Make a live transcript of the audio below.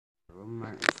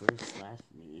Martin first left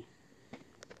me.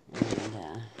 And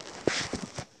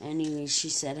anyway, she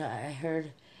said, I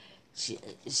heard, she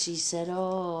said,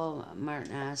 oh,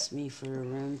 Martin asked me for a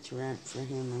room to rent for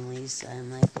him and Lisa.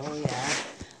 I'm like, oh yeah.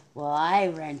 Well, I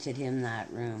rented him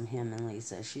that room, him and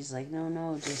Lisa. She's like,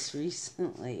 no, just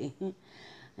recently.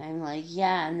 I'm like,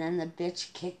 yeah, and then the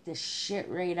bitch kicked the shit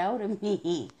right out of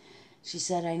me. She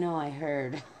said, I know, I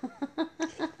heard.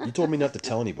 You told me not to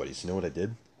tell anybody, so you know what I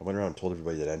did? I went around and told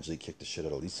everybody that Angelique kicked the shit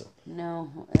out of Lisa.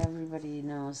 No, everybody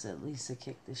knows that Lisa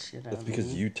kicked the shit out That's of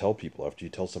because me. you tell people. After you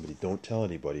tell somebody, don't tell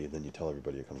anybody, and then you tell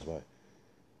everybody who comes by.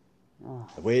 Oh,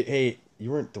 Wait, hey,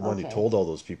 you weren't the one who okay. told all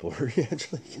those people, were you,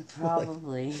 Angelique?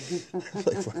 Probably.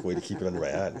 like fuck, way to keep it under my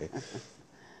hat, eh?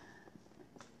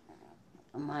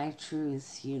 My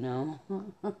truth, you know.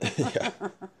 Yeah.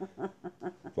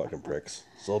 Fucking pricks.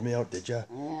 Sold me out, did ya?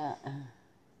 Yeah.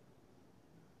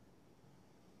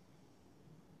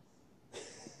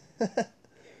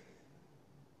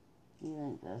 You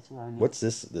think that's funny? What's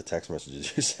this? The text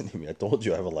messages you're sending me? I told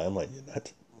you I have a landline, you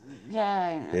nut.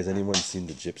 Yeah. Has anyone seen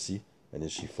the gypsy? And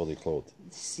is she fully clothed?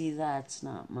 See, that's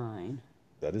not mine.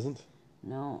 That isn't?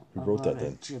 No. Who wrote that A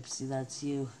then? gypsy, that's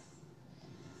you.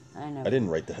 I never. I didn't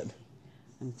write that.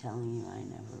 I'm telling you, I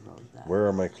never wrote that. Where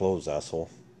are my clothes, asshole?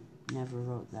 Never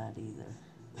wrote that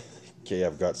either. Okay,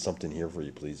 I've got something here for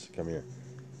you, please. Come here.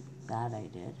 That I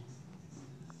did.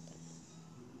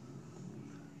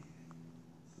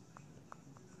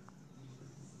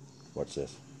 Watch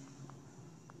this.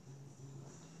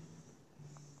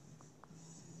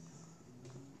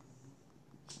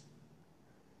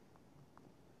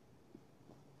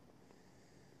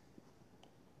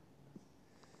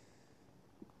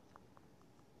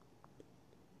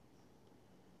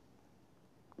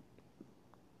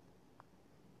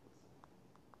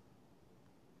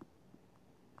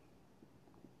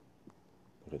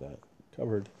 Look at that.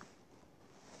 Covered.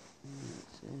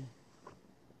 Let's see.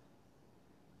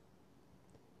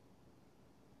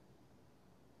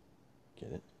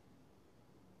 Get it?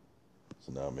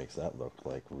 So now it makes that look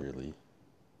like really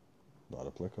not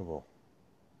applicable.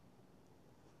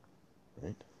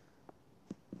 Right?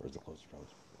 Where's the closest promise?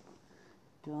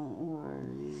 Don't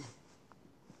worry.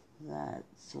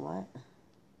 That's what?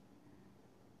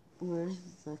 Where's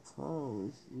the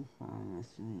clothes you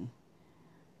promised me?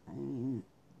 I mean,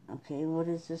 okay, what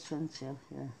is this from Chef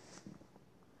here?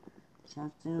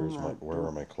 Something about... Where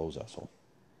are my clothes, asshole?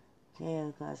 Okay,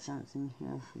 I've got something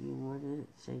here for you. Where did it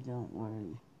say don't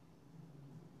worry?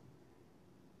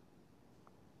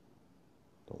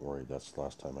 Don't worry, that's the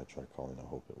last time I tried calling. I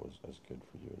hope it was as good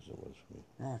for you as it was for me.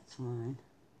 That's mine.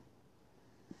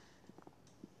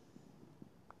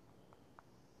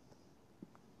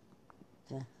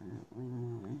 Definitely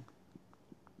mine.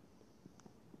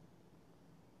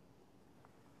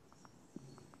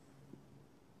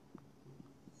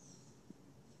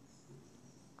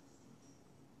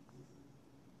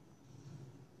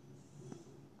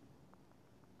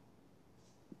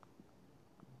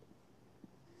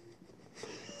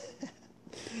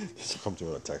 This will come to me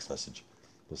on a text message.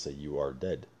 They'll say, you are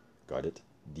dead. Got it?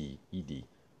 D-E-D.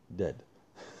 Dead.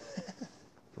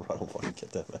 I don't want to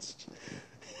get that message.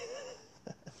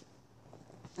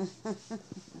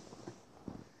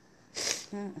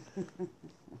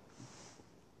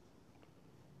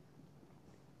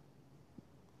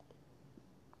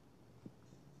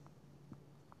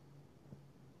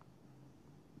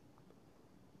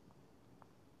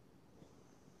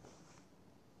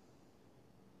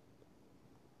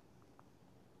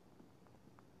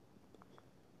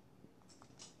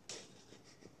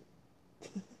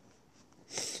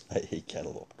 I hate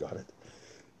cantaloupe. Got it.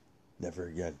 Never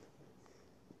again.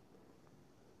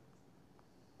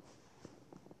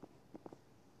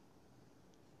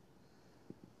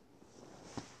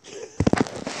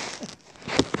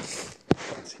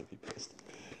 God's gonna be pissed.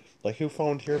 Like, who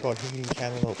phoned here about hating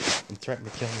cantaloupe and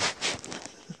threatened to kill me?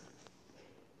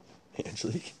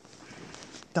 Angelique?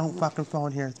 Don't fucking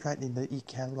phone here threatening to eat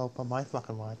cantaloupe on my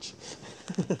fucking watch.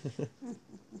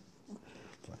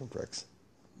 Fucking pricks.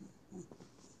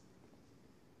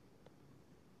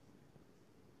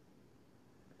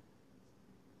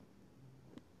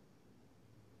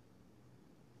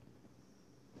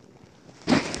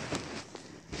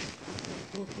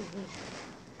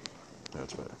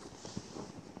 That's better.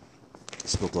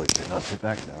 Spilled like shit. Now sit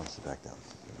back down. Sit back down.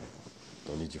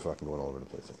 Don't need you fucking going all over the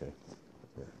place, okay?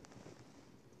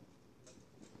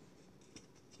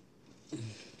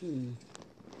 Here.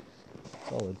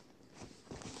 Solid.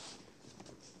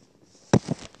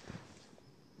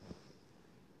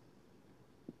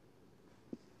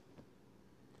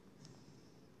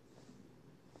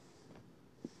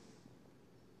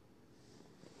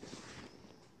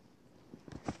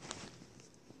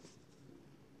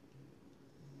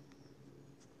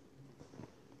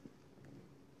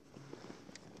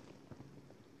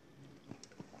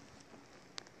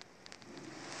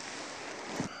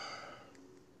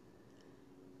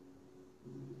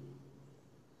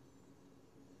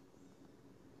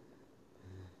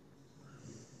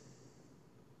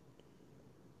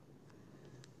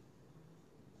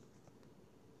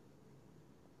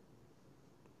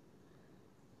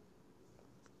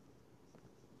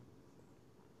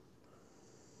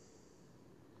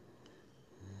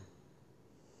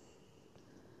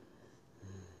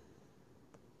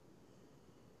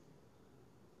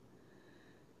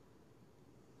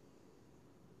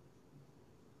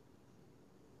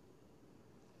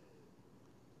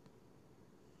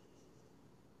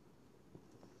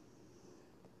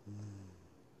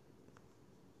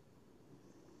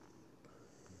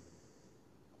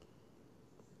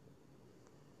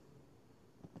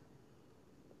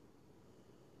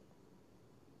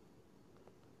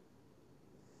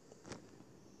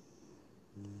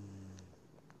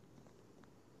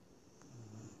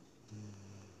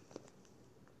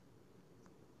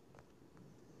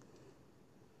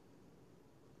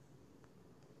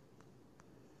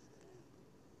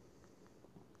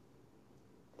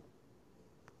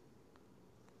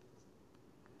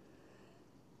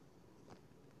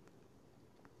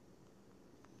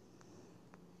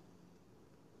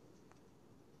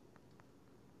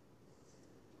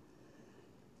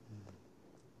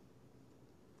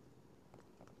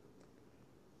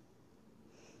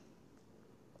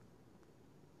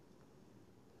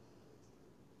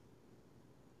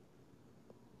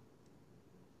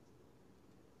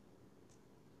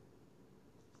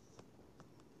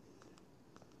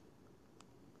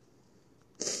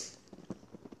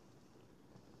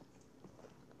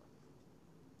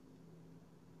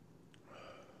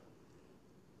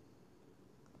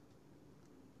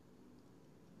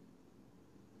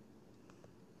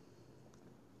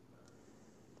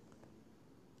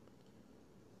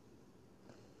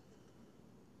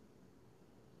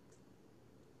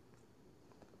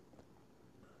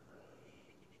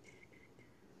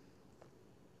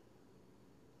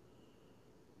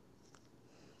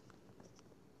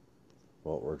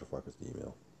 Well, where the fuck is the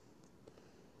email?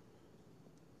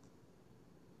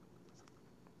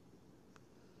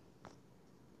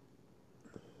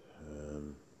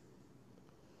 Um,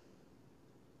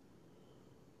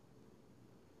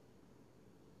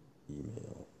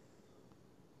 email.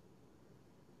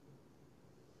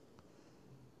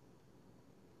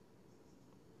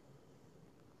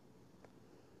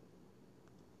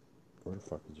 Where the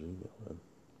fuck is your email, man?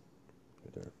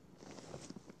 Right there.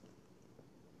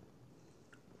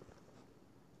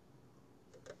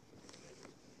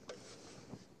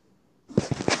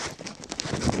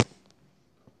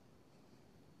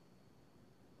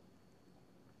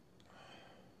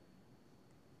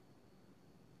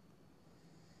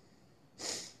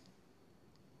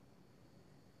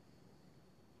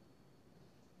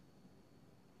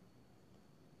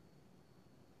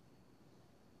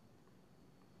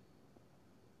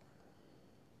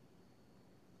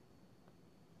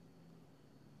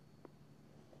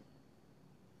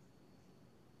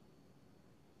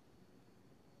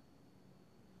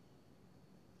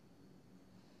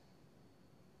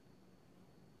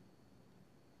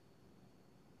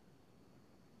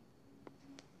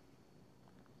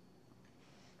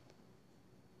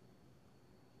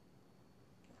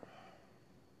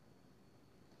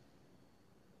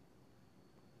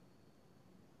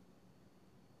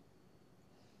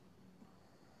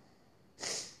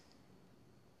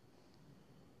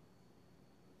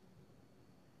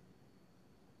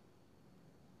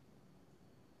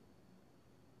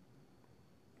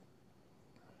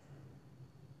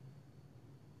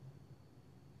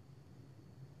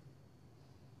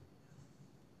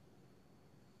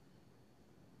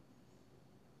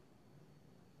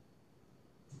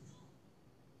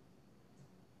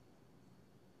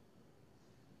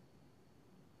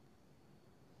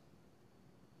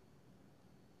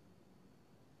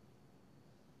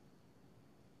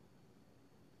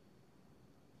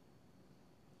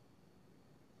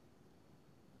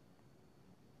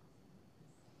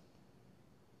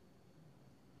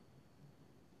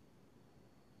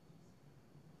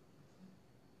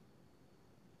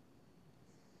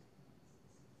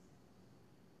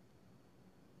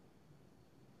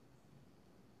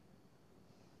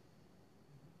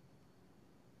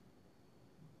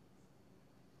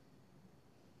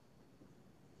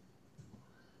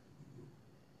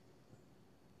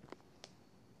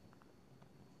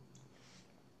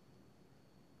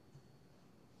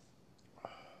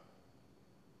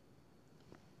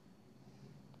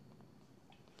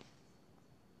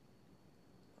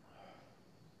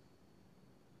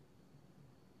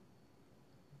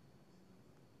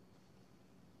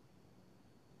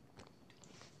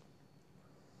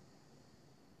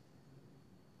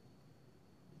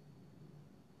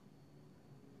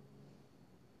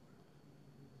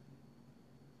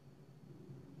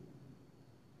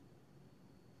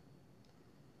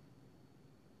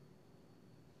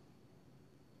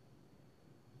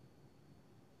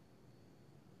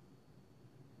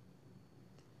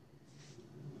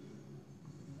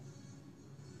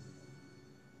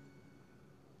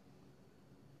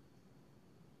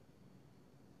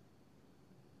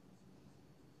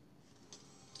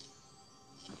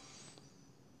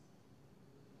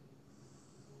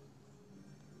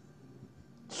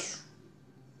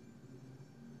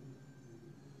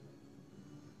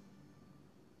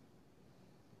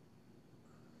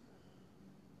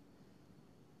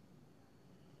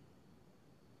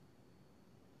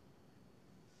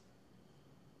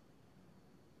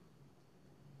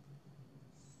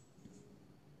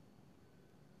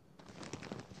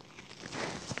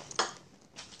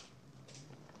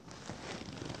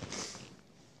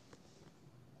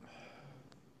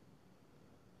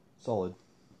 Solid.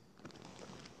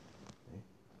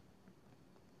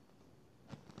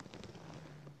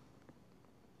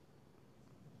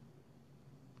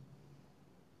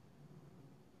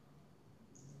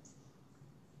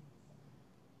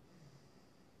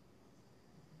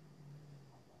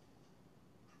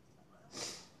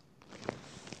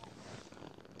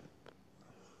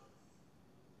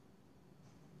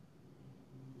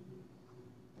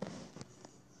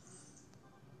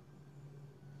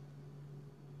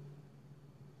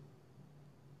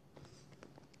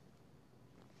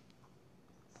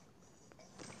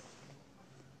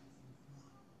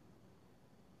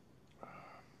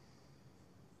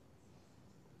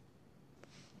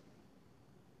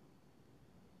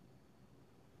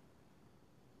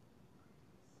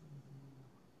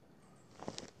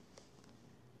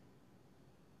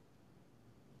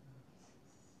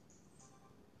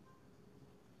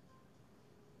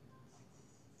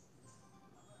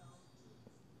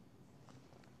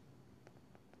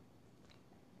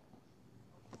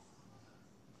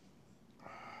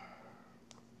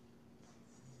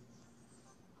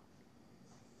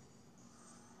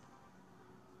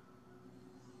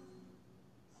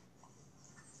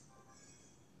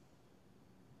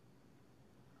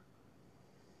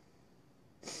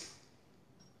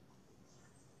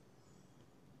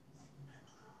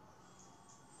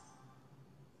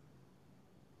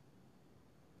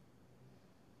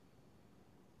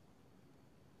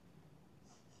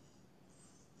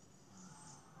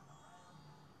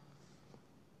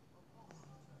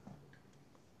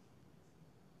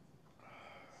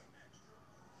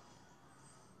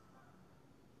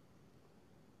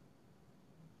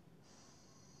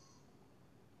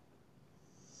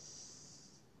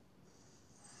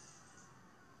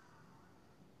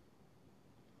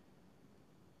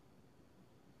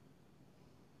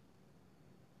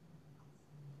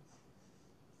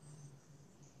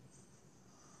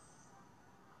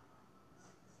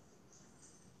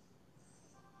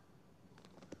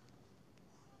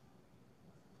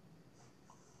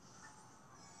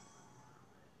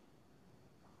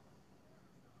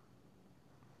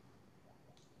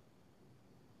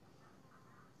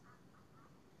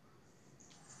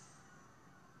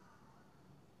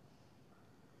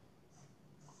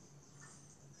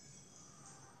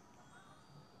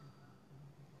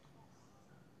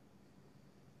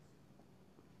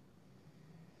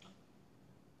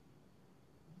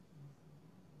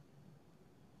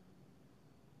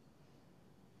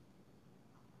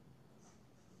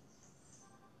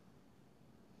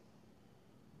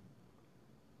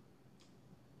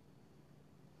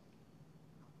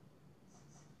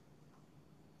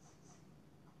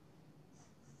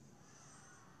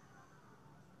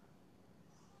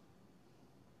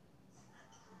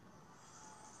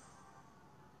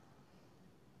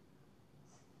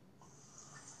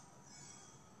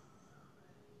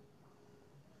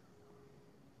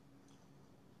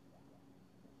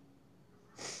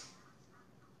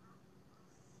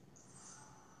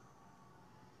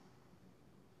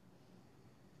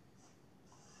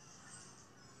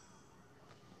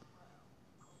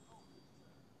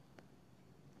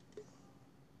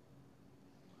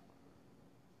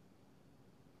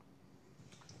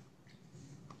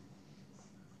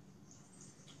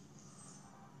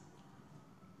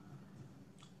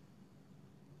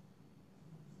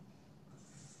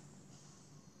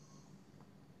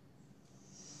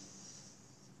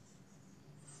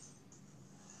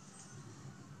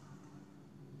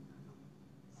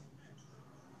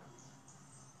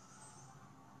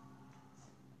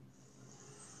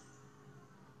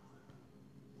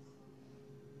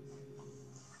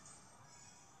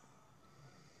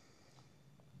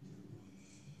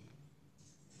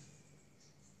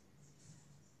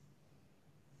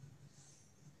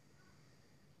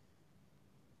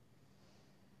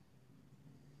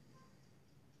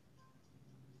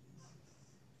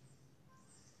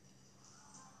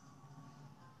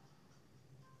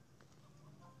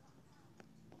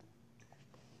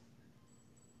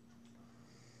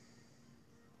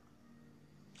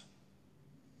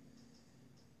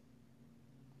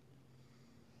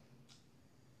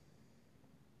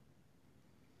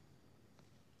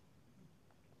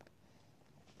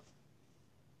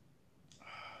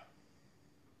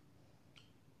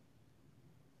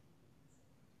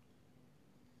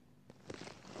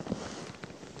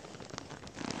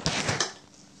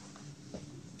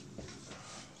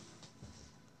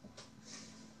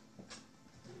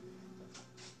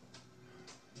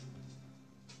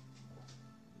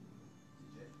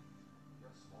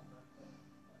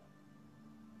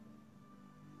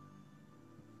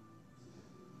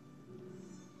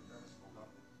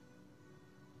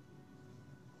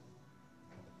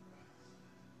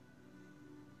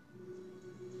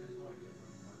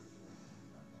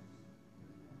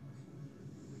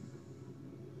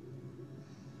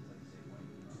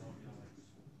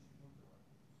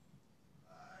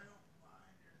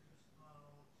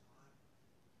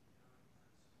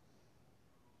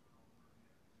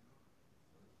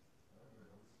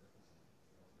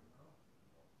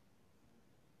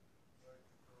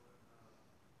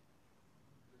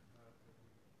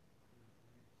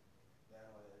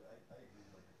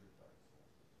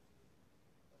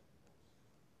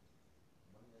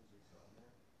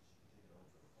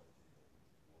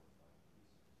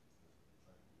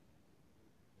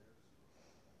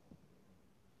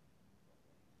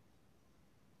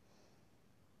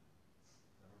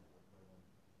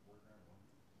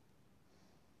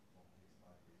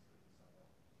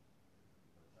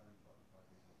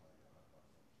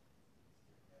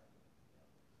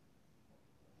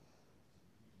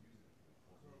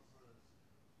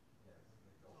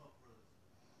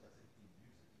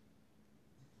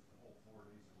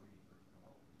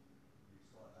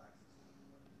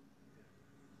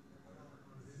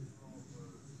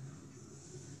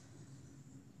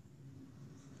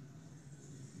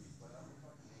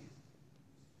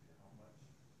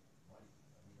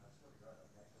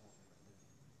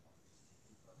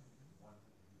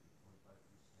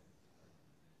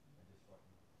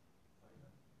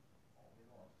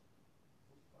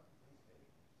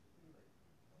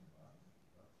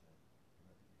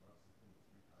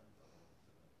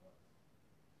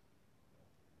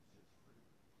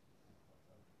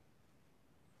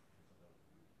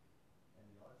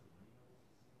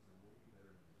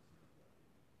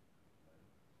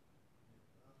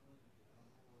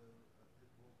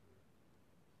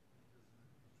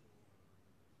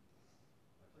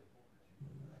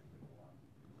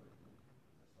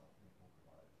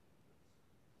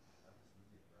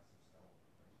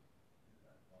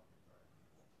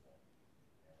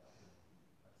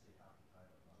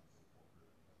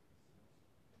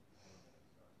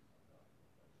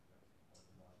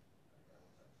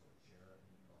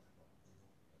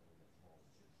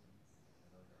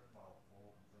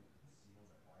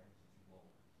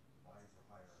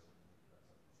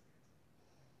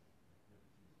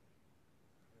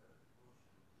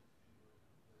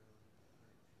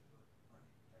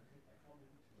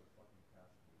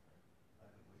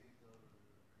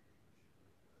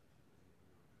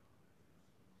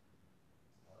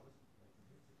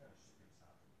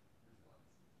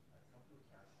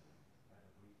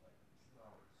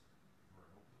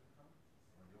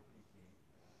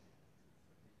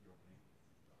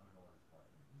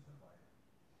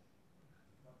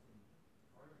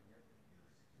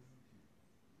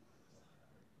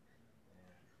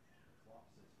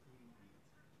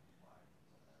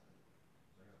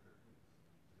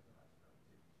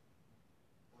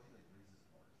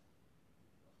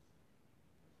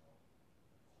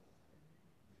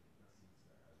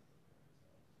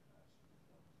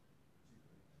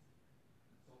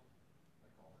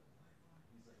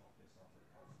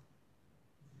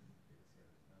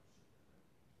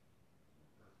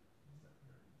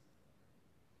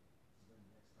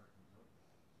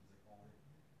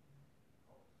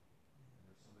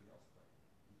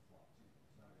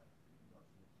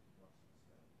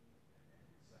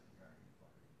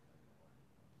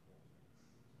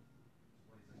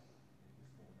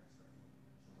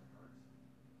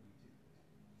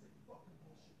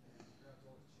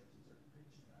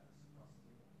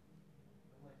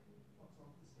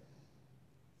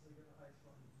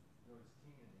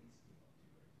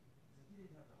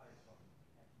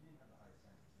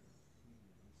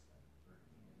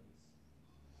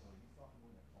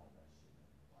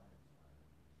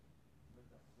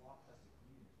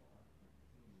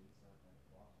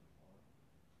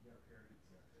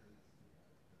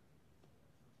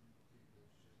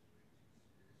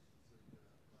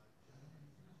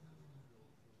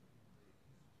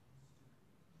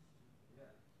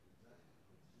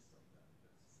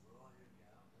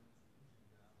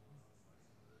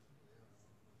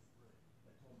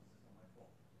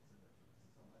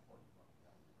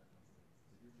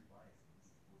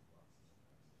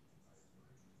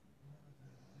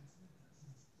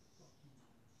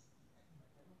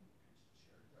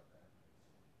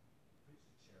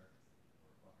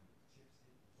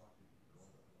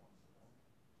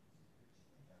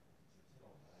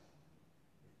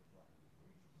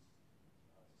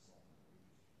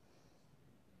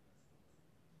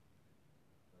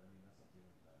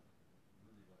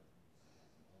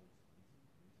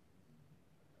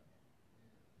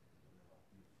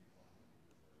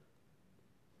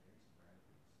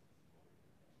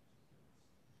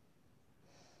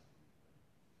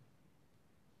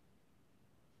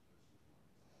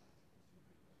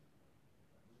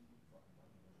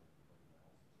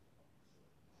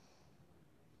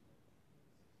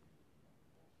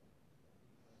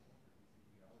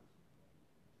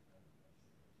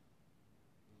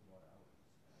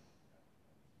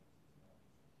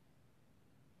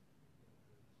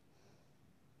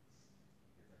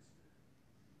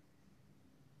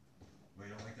 But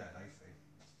you don't like that knife, eh?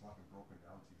 It's fucking broken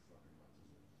down too fucking much,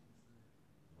 isn't it?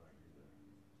 What I hear there.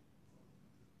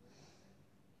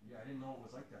 Yeah, I didn't know it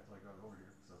was like that till I got it over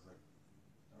here, because I was like,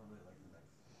 I don't really like the knife.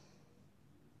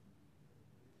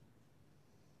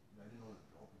 Yeah, I didn't know it was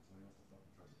broken, so I must have fucking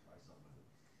tried to try something with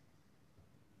it.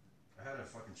 I had a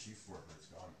fucking sheath for it, but it's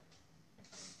gone.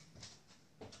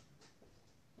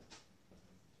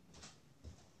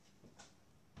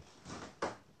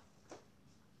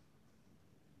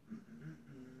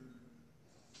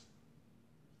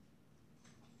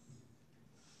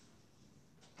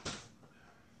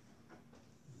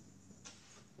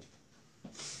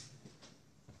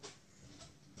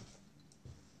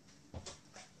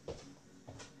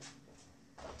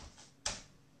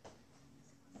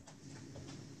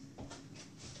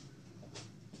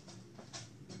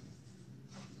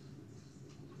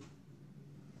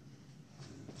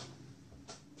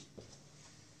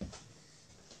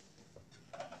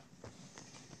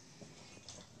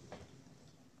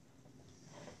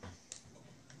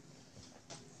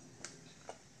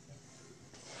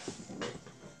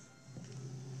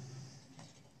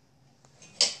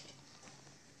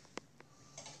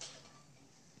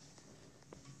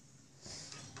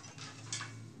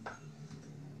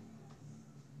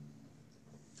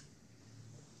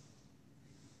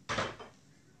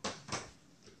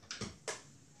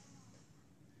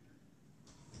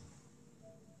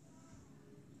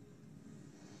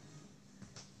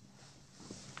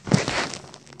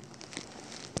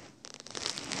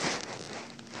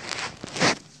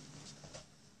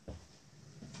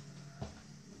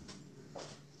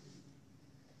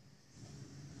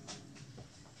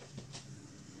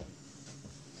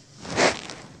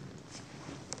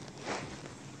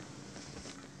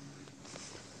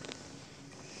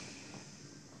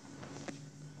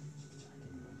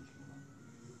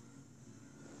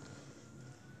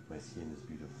 My skin is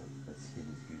beautiful. My skin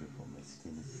is beautiful. My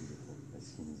skin is beautiful. My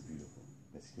skin is beautiful.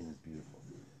 My skin is beautiful.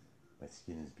 My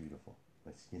skin is beautiful.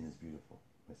 My skin is beautiful.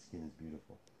 My skin is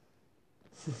beautiful.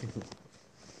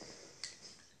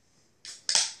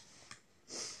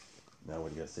 Now what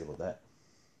do you got to say about that,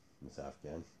 Miss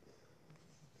Afghan?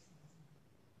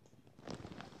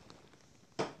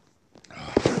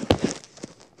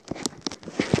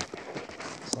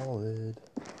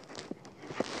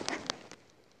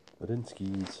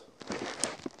 Ladinskis.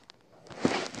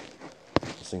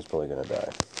 This thing's probably gonna die.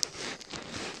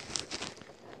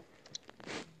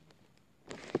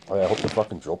 Oh yeah, I hope the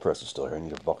fucking drill press is still here. I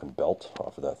need a fucking belt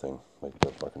off of that thing. Like the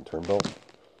fucking turn belt.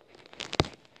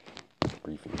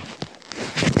 Briefing.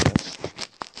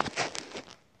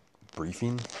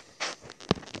 Briefing.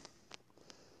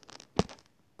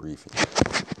 Briefing.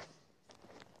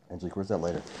 Angelique, where's that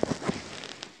lighter?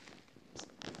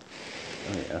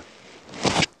 Oh yeah.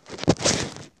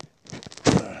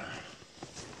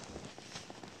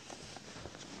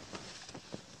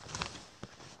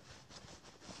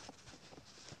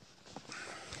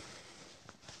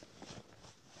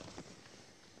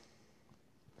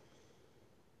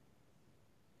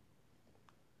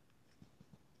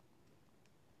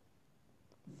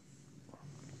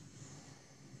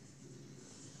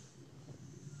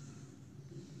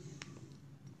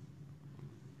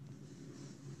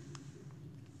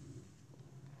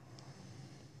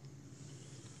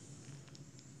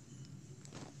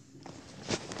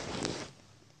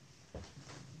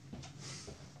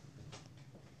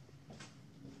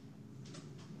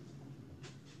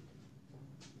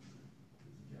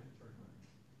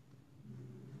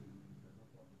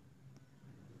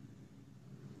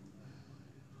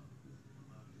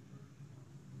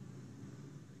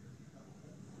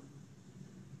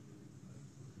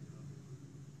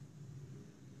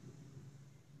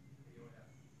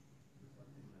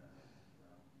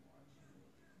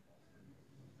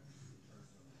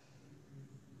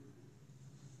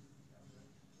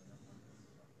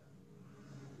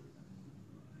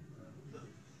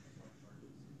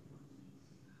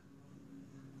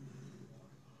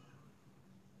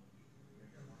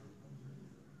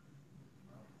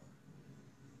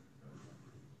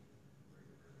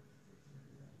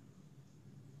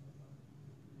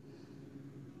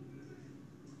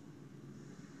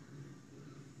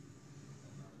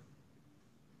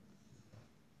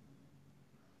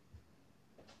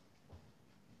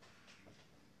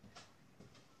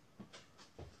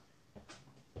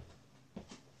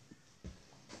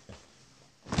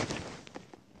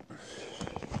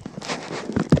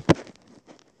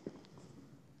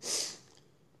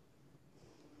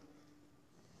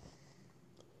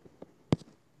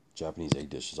 Japanese egg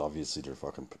dishes. Obviously, they're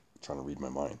fucking trying to read my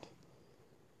mind.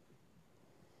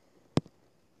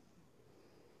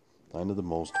 9 of the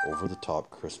most over-the-top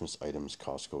Christmas items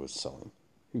Costco is selling.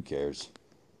 Who cares?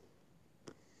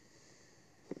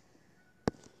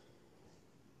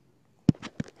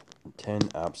 Ten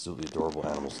absolutely adorable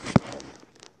animals in Japan.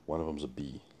 One of them's a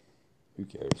bee. Who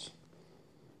cares?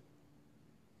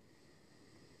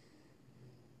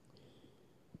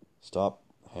 Stop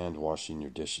hand washing your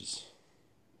dishes.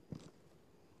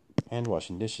 Hand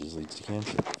washing dishes leads to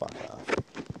cancer. Fuck off.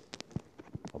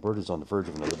 Alberta's on the verge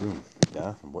of another boom.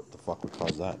 Yeah? And what the fuck would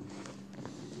cause that?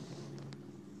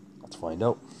 Let's find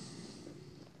out.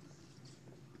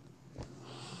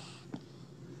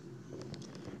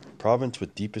 Province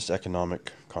with deepest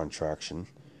economic contraction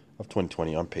of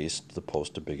 2020 on pace to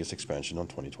post the biggest expansion on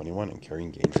 2021 and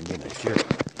carrying gains into next year.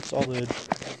 Solid.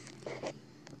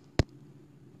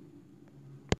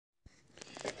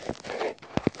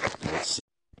 Let's see.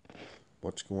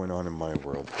 What's going on in my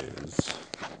world is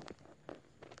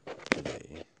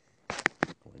today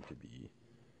going to be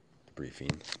the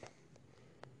briefing,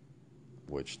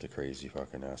 which the crazy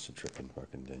fucking acid tripping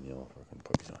fucking Danielle fucking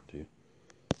put me onto.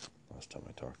 Last time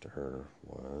I talked to her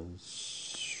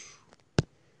was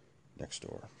next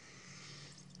door.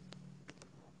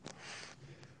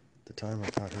 The time I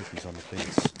got herpes on the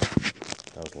face.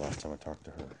 That was the last time I talked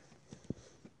to her.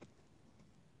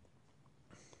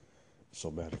 So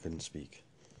bad I couldn't speak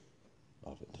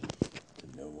of it to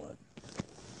no one.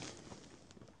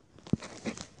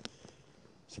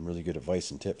 Some really good advice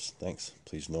and tips. Thanks.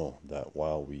 Please know that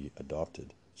while we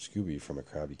adopted Scooby from a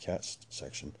Krabby Cat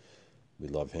section, we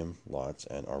love him lots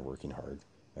and are working hard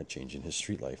at changing his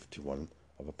street life to one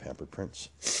of a pampered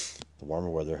prince. The warmer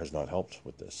weather has not helped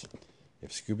with this.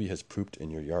 If Scooby has pooped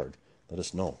in your yard, let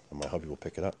us know and my hubby will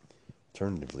pick it up.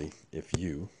 Alternatively, if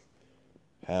you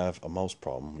have a mouse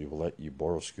problem, we will let you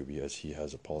borrow Scooby as he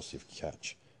has a policy of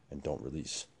catch and don't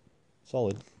release.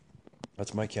 Solid.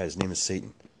 That's my cat. His name is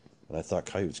Satan. And I thought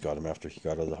coyotes got him after he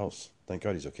got out of the house. Thank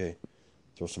God he's okay.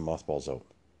 Throw some mothballs out.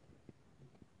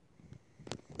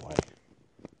 Why?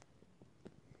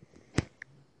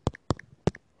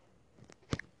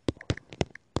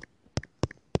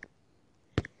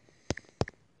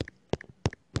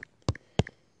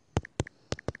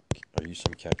 Are you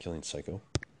some cat killing psycho?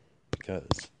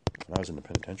 Because when I was in the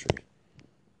penitentiary,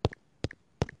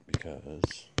 when I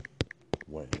was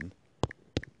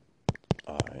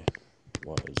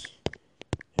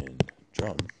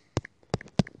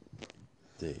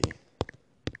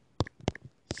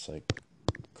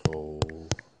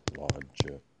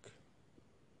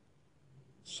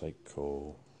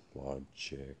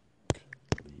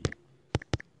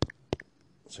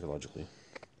psychologically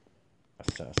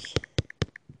assess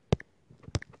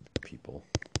people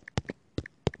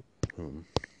whom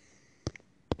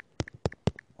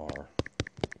are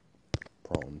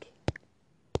prone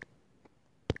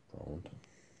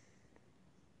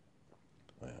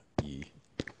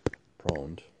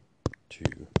prone to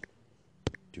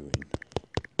doing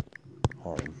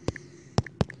harm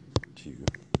to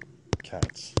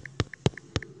cats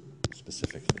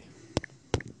specifically,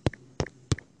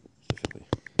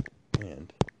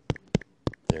 and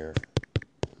there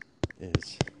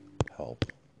is help.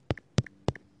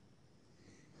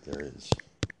 There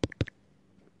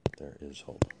is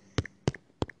hope.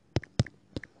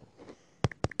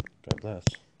 God bless,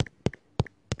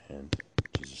 and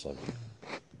Jesus love you.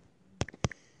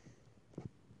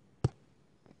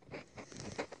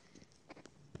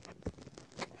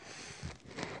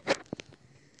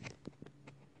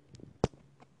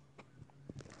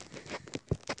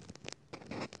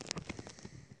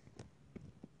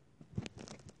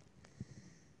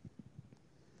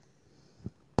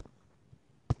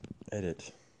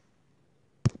 Edit.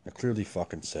 I clearly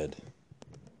fucking said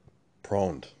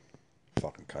proned.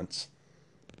 Fucking cunts.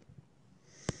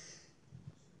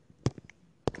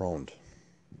 Proned.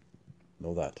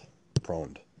 Know that.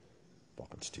 Proned.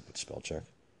 Fucking stupid spell check.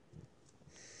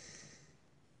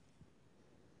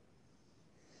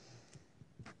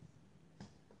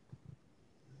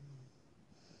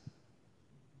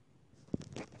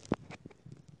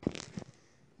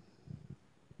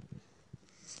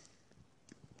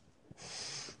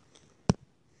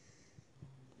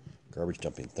 Garbage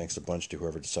dumping. Thanks a bunch to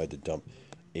whoever decided to dump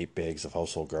 8 bags of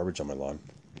household garbage on my lawn.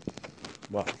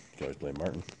 Well, you can always blame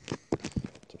Martin.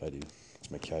 That's what I do.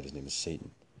 It's my cat. His name is Satan.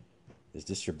 Is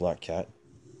this your black cat?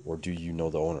 Or do you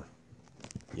know the owner?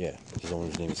 Yeah, his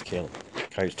owner's name is Kalen.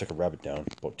 Coyotes took a rabbit down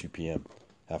about 2 p.m.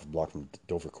 half a block from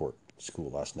Dovercourt School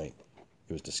last night.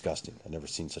 It was disgusting. I've never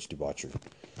seen such debauchery.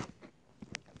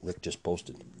 Rick just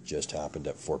posted. Just happened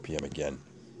at 4 p.m. again.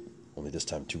 Only this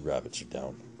time 2 rabbits are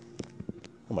down.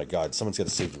 Oh my god, someone's got to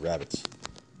save the rabbits.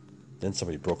 Then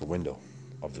somebody broke a window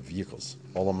of the vehicles,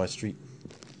 all on my street.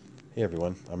 Hey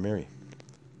everyone, I'm Mary.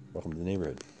 Welcome to the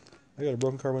neighborhood. I got a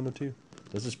broken car window too.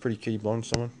 Does this pretty kitty belong to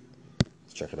someone?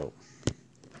 Let's check it out.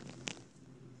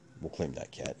 We'll claim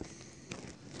that cat.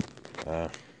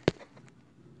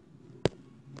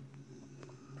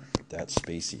 That's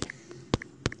Spacey.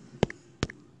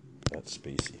 That's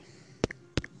Spacey.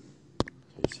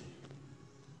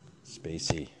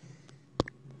 Spacey.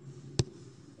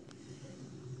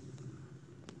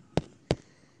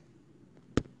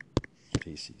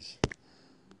 Stacy's.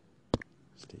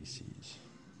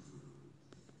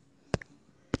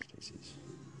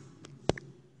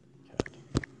 Cat.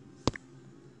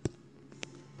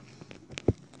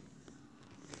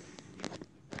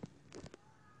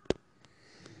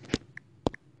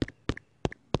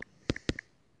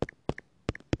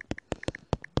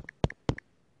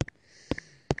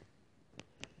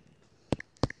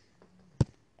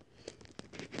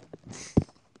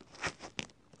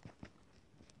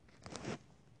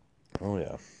 Oh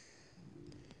yeah.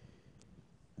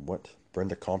 What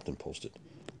Brenda Compton posted.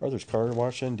 Arthur's car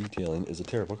wash and detailing is a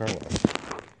terrible car wash.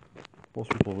 Most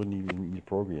people wouldn't even eat a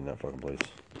pierogi in that fucking place.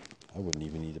 I wouldn't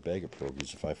even eat a bag of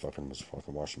pierogies if I fucking was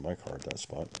fucking washing my car at that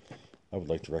spot. I would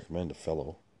like to recommend a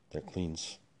fellow that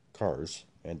cleans cars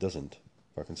and doesn't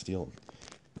fucking steal them.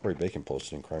 Corey Bacon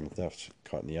posted in Crime and Theft,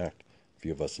 caught in the act. A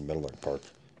few of us in Meadowlark Park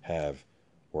have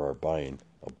or are buying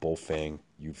a Bullfang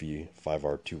UV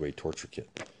 5R 2-way torture kit.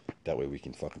 That way we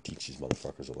can fucking teach these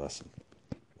motherfuckers a lesson.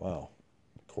 Wow,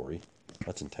 Corey,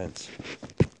 that's intense.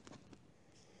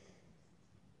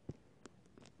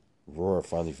 Aurora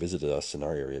finally visited us in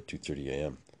our area at 2:30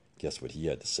 a.m. Guess what he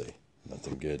had to say?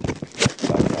 Nothing good.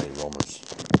 Back alley roamers.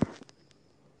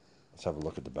 Let's have a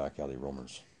look at the back alley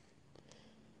roamers.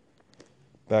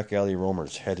 Back alley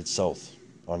roamers headed south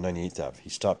on 98th Ave. He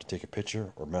stopped to take a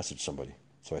picture or message somebody.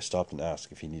 So I stopped and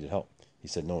asked if he needed help. He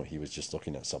said no, he was just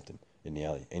looking at something in the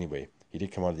alley. Anyway, he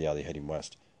did come out of the alley heading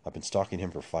west. I've been stalking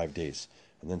him for 5 days,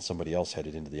 and then somebody else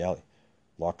headed into the alley.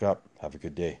 Lock up. Have a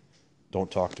good day. Don't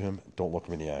talk to him. Don't look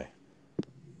him in the eye.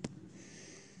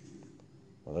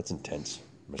 Well, that's intense,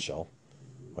 Michelle.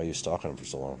 Why are you stalking him for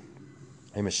so long?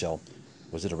 Hey, Michelle,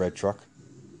 was it a red truck?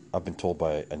 I've been told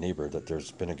by a neighbor that there's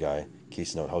been a guy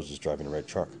casing out houses driving a red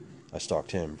truck. I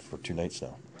stalked him for 2 nights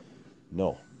now.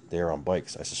 No, they are on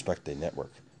bikes. I suspect they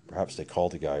network. Perhaps they call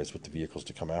the guys with the vehicles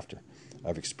to come after.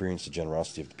 I've experienced the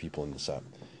generosity of the people in this app.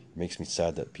 It makes me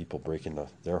sad that people break into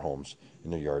their homes,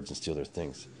 in their yards, and steal their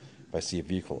things. If I see a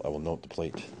vehicle, I will note the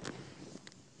plate.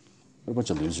 What a bunch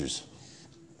of losers.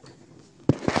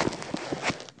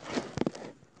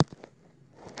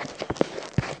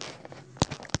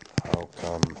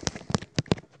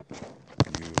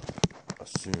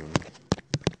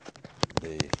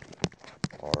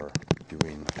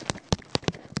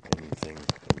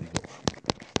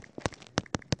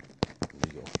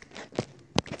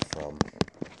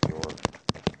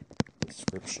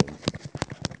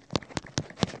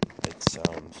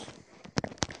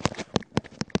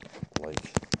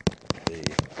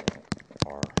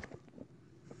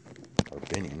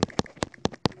 spinning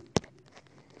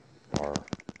are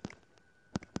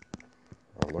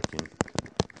looking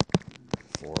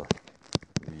for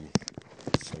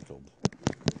recycled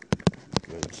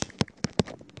goods,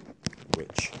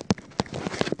 which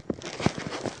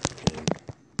in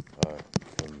a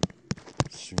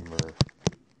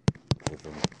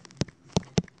consumer-driven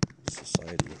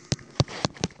society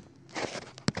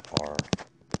are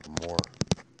more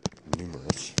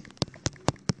numerous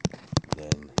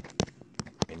than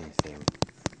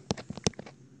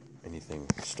anything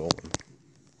stolen,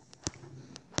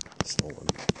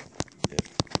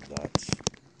 if that's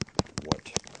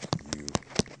what you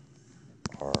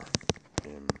are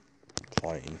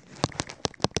implying,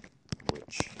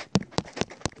 which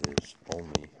is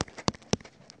only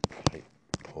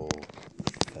hypothetical,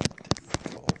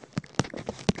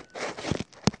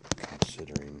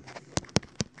 considering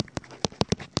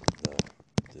the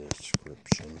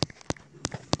description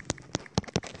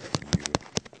you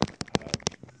have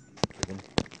given.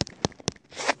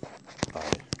 I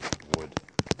would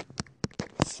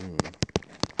assume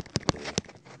they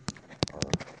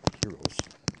are heroes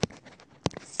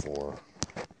for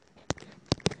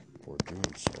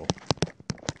doing so,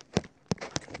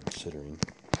 considering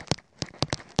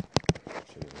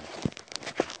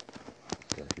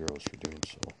they are heroes for doing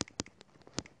so,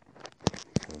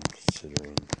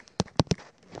 considering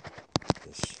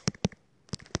this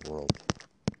world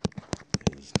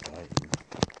is dying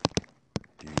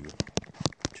due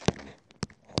to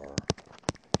our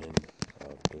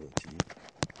inability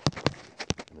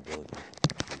to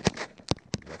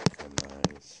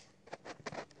recognize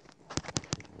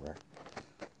the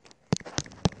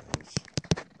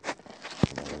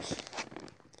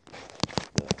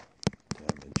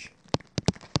damage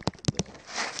the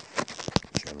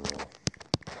general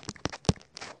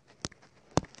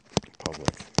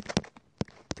public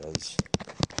does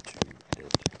to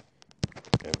it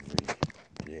every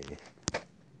day,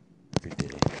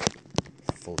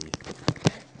 fully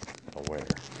aware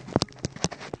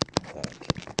that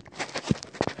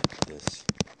this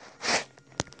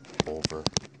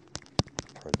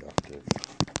overproductive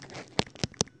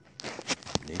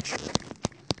nature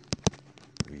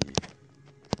we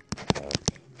have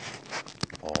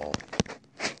all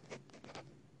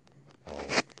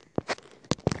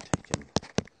taken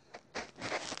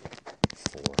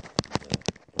for the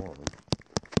norm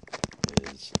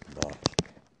is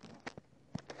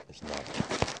not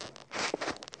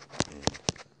in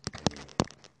any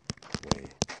way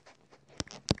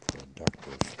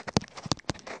productive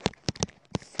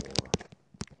for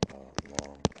a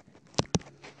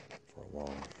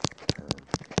long-term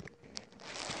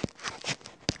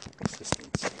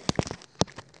existence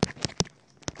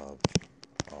of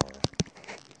our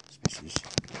species,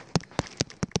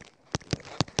 let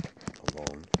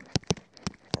alone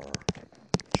our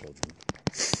children.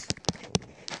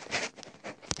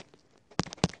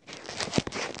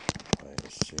 I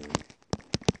assume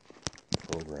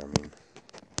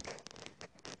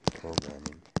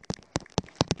programming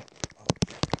of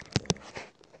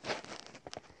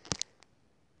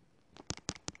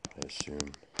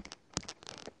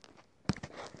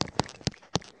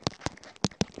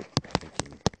the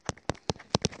thinking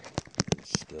is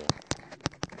still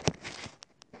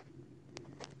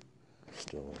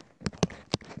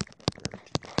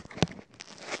rarity.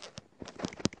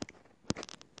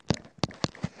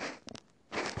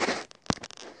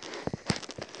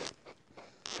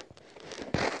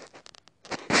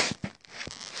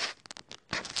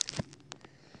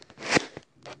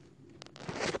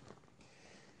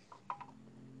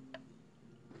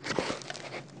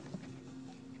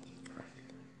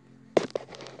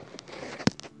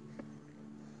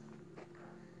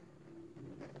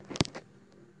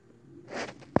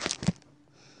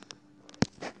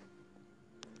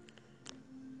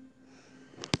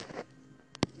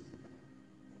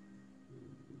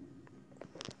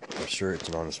 I'm sure it's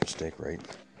an honest mistake, right?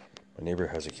 My neighbor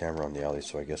has a camera on the alley,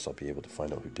 so I guess I'll be able to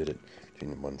find out who did it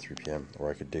between 1 and 3 p.m.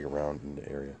 Or I could dig around in the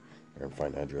area and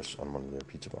find an address on one of their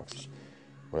pizza boxes.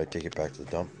 Would I take it back to the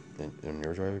dump in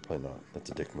your driveway? Probably not. That's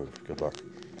a dick move. Good luck.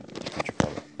 Future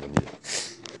comment. You'll need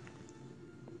it.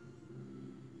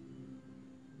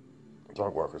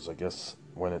 Dog walkers, I guess,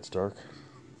 when it's dark.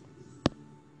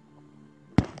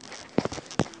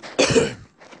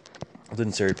 I've lived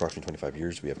in Surrey approximately 25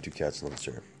 years. We have 2 cats and live in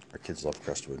Surrey. Our kids love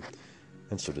Crestwood,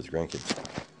 and so do the grandkids.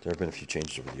 There have been a few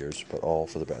changes over the years, but all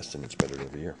for the best, and it's better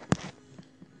every year.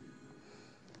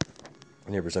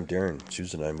 Neighbors, I'm Darren.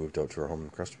 Susan and I moved out to our home in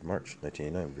Crestwood in March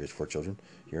 1989. We raised 4 children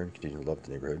here and continue to love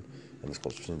the neighborhood and this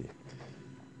close vicinity.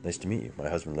 Nice to meet you. My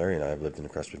husband Larry and I have lived in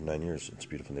Crestwood for 9 years. It's a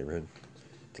beautiful neighborhood.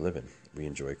 to live in. We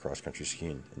enjoy cross-country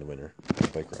skiing in the winter,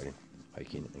 bike riding,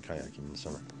 hiking, and kayaking in the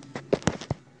summer.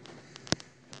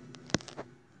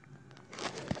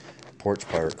 Porch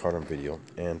Pirate caught on video,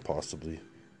 and possibly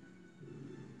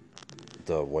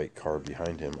the white car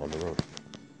behind him on the road.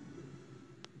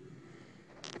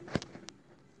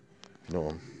 If you know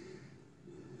him,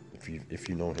 if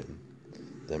you know him,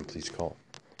 then please call.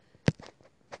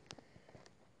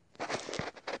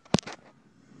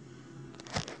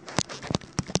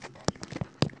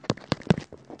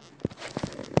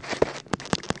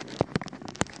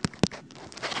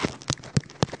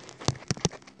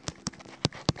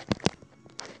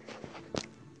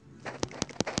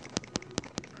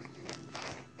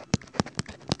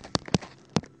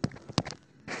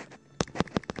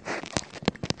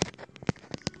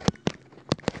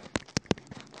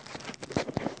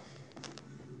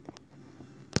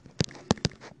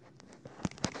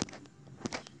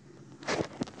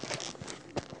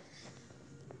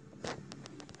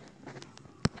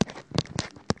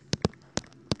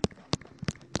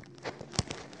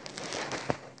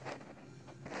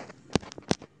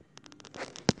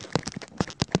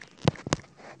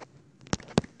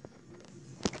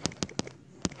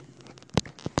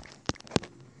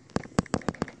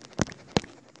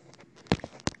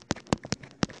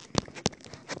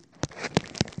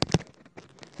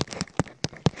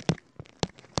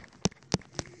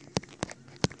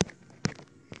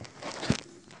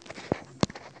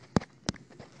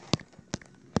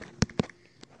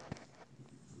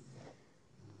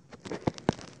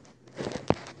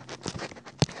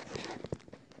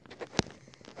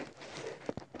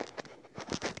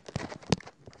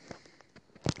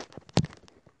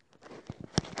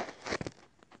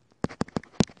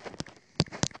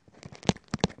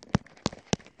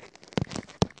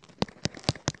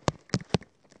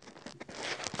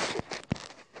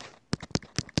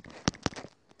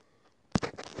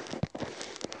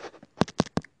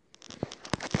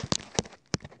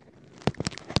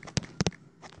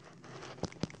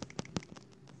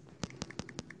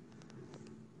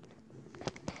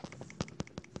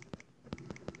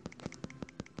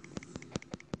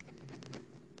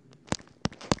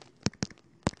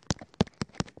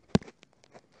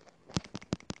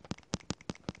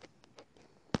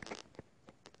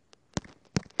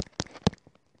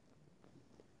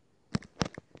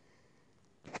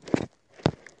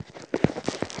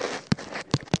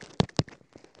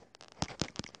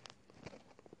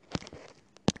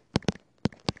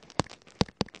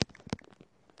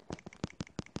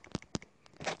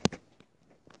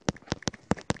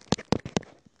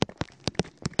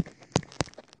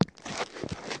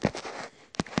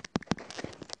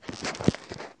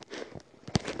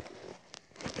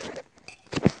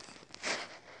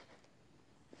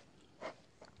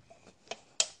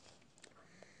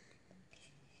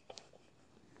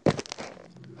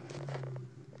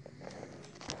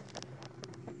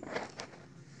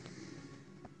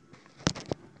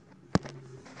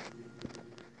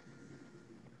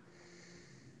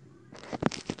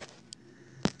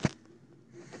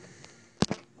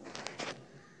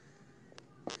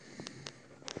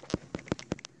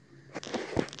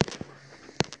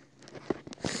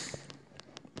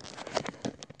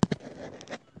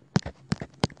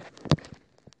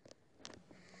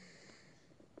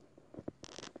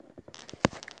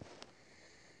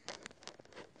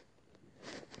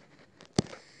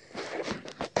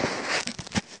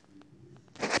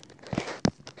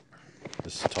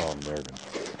 This is Tom Mervin.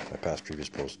 My past previous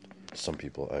post, some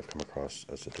people I've come across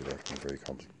as a direct and very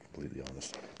completely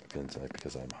honest opinion tonight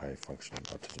because I'm a high-functioning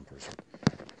autism person.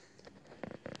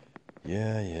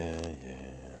 Yeah.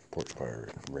 Porch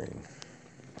Pirate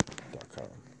Ring.com.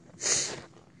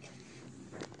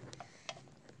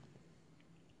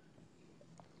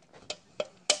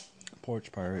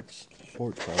 Porch Pirates,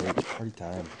 party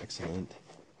time, excellent.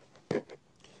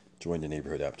 Join the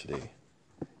neighborhood app today.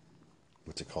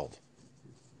 What's it called?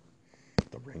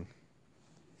 The Ring.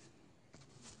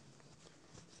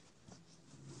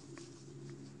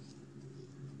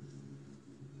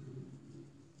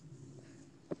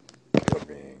 The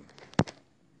Ring.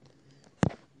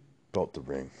 About the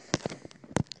Ring.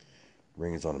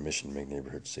 Ring is on a mission to make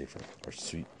neighborhoods safer. Our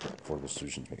sweet, affordable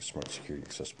solutions make smart security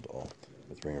accessible to all.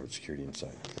 With Ring of security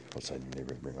inside, outside your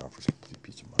neighborhood, Ring offers complete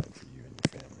peace of mind for you and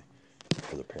your family.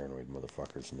 For the paranoid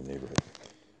motherfuckers in the neighborhood.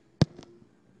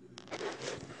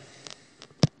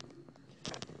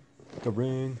 The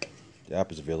Ring. The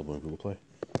app is available in Google Play.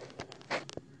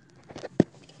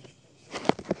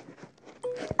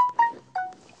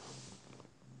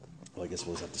 Well, I guess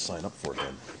we'll just have to sign up for it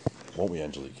then. Won't we,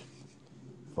 Angelique?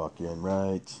 Fucking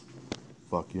right.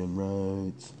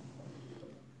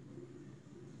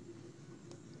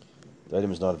 The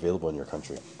item is not available in your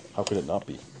country. How could it not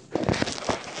be?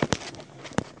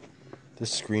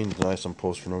 This screen denies some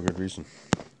posts for no good reason.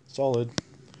 Solid.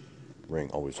 Ring,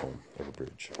 always home.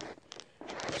 Everbridge.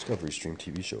 Discovery Stream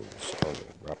TV shows. Cargo.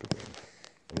 Rapid Ring.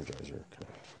 Energizer.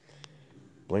 Connect.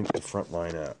 Blink the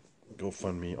Frontline app.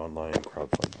 GoFundMe online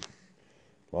crowdfunding.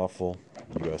 Lawful.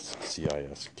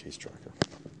 USCIS case tracker.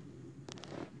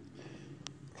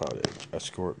 Cloud Edge.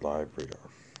 Escort Live Radar.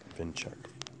 VinCheck.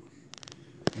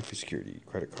 Eufy Security.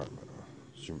 Credit Karma.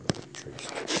 Zoom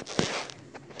Traced.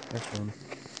 Next one.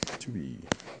 2B.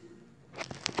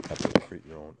 Apple. Create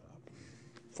your own app.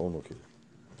 Phone locator.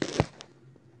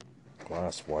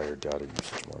 Glass wire data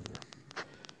usage monitor.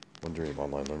 Wondering if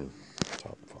online learning.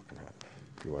 Top fucking hat.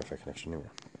 Free Wi-Fi connection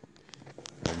anywhere.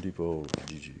 Home Depot.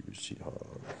 GG. Receipt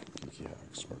Hub. Geeky Hack.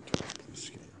 Smart Tools. Police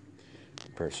Scanner.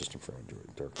 Repair system for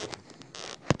Android. Dark Web.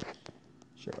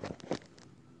 Sure.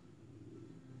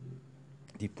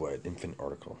 Deep Web. Infant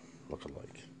article. Look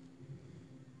alike.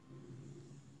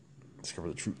 Discover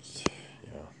the truth.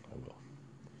 Yeah, I will.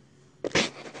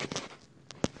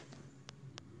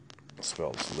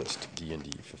 Spells list.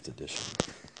 D&D 5th edition.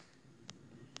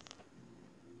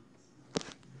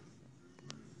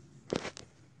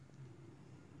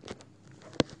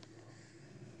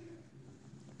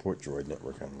 Port Droid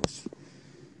network analyst.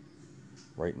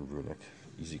 Write in Runic.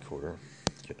 Easy Coder.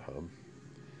 GitHub.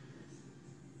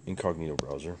 Incognito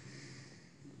browser.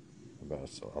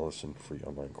 Bass Allison free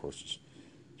online courses.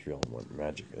 3-all-in-1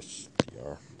 Magic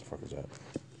SDR. What the fuck is that?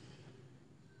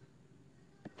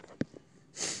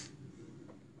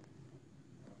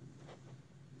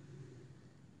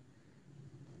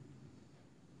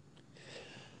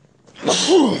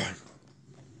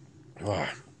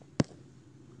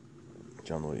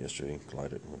 Downloaded yesterday.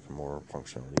 Collided with more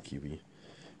functionality. QB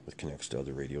with connects to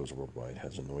other radios worldwide.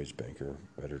 Has a noise banker,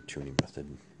 better tuning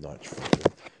method, notch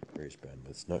filter, various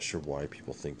bandwidths. Not sure why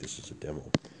people think this is a demo.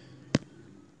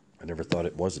 I never thought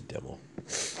it was a demo.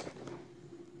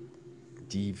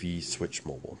 DV Switch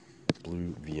Mobile.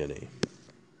 Blue VNA.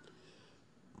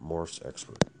 Morse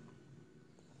Expert.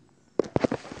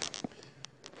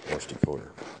 Morse Decoder.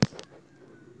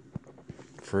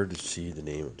 Prefer to see the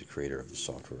name of the creator of the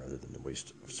software rather than the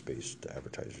waste of space to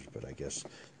advertisers, but I guess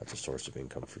that's a source of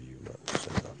income for you, not to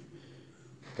send off.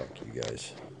 Back to you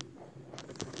guys.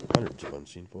 Hundreds of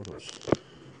unseen photos.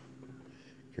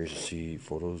 Curious to see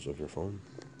photos of your phone?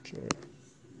 Sure.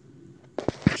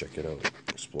 Check it out.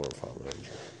 Explore File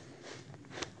Manager.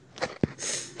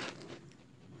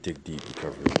 Dig deep,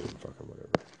 recovery, and fucking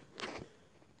whatever.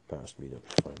 Past meetup,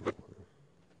 find the order.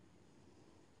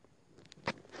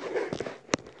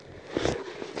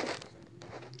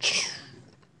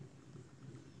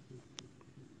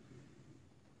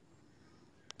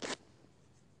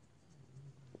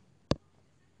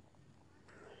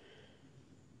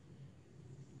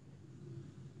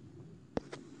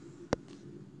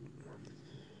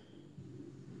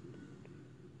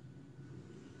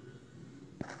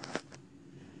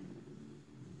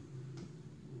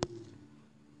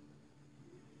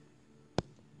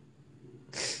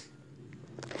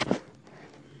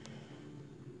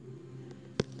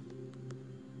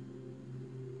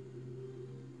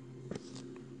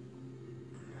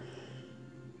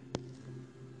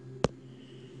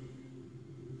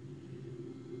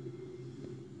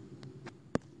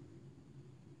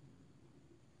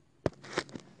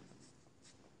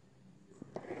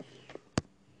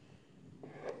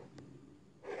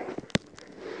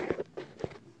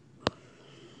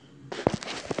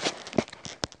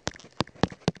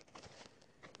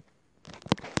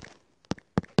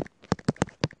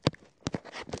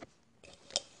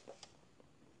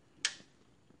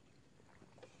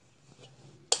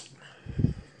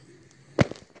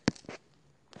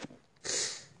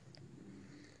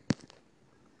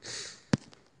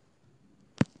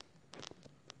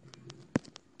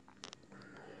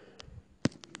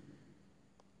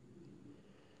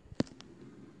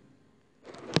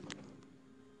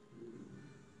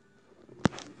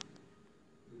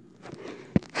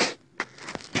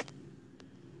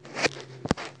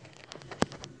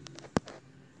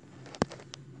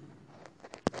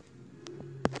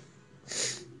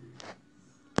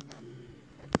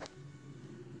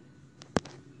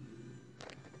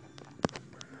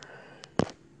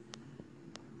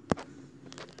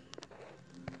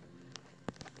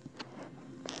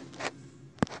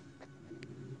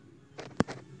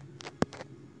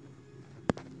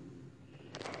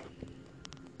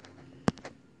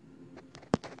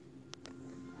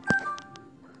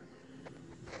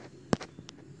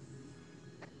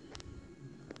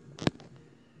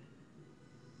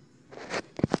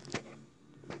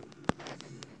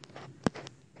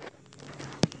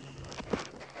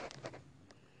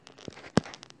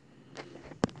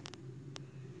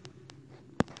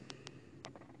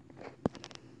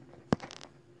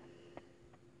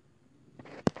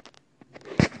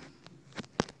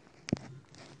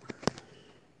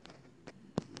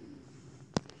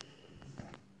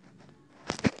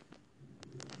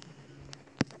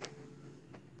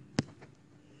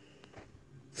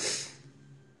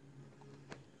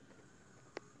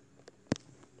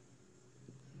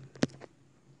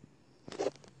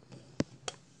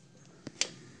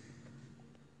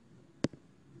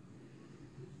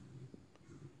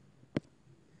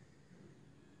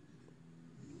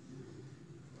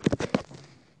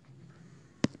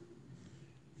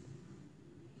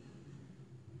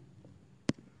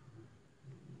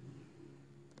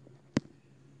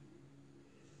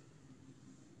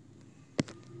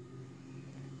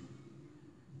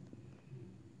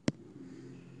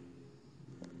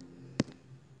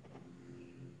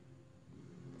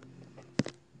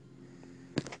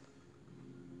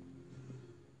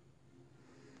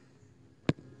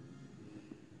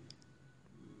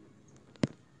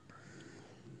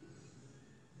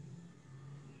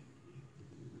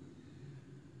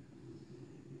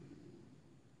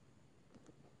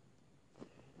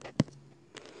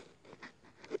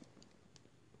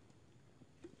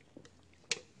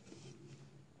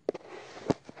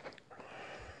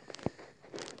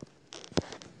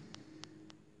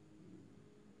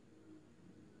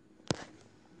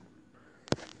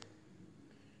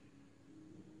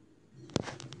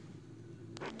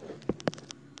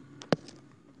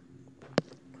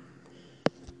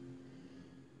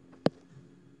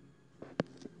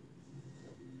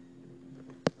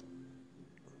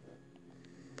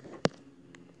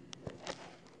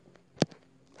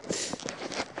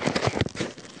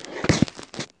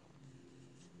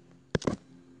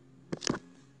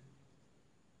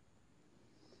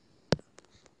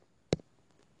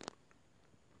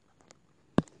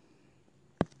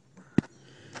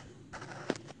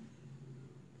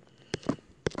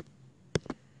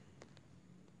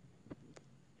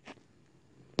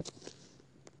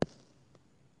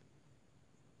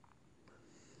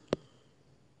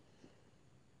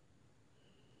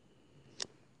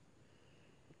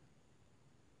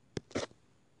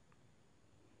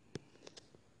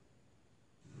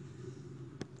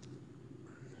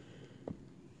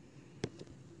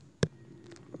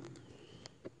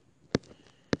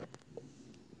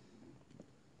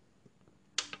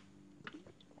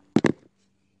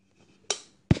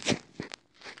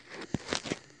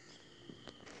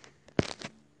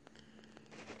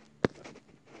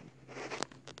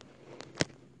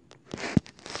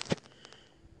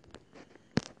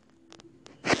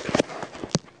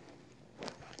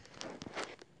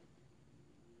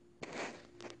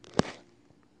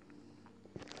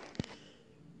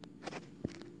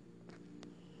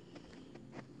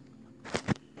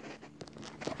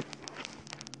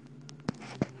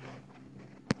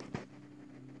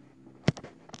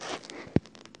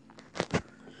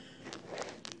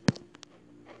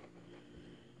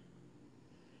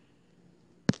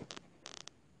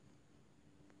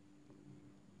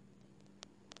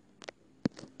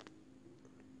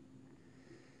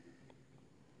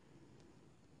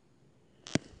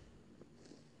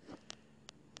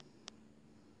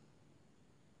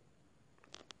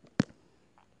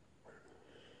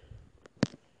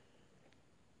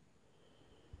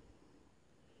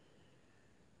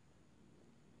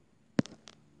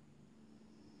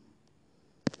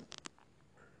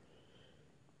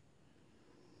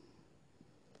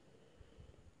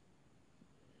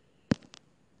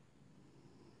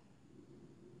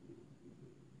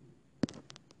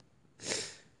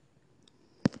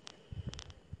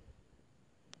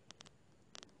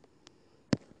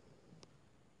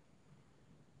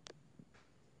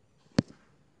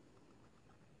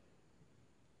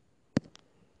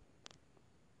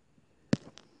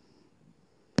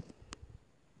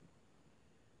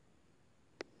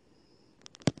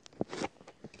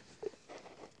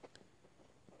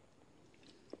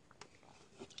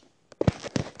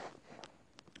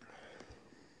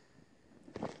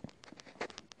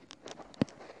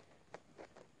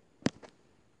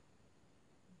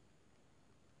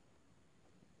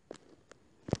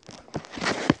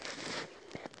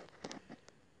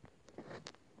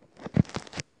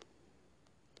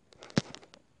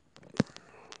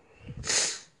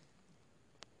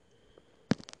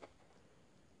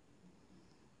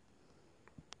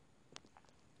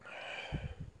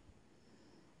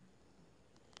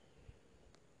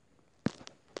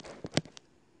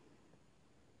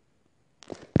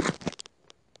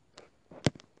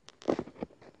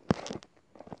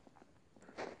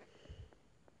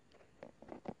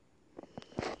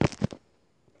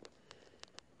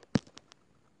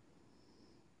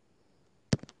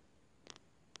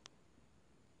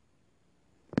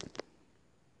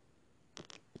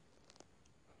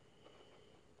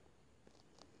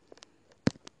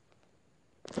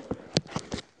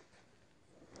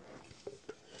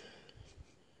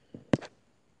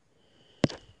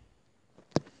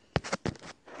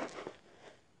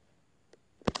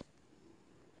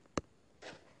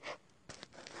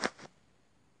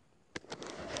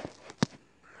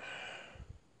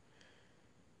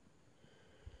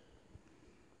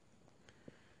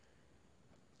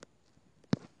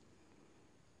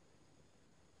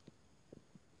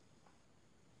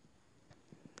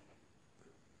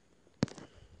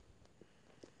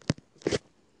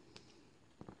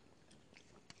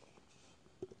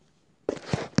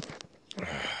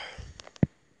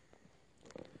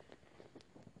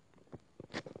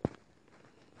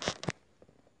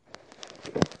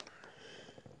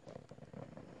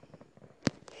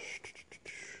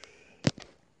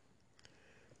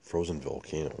 Frozen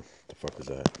Volcano. The fuck is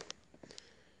that?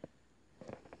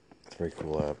 It's a very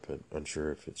cool app, but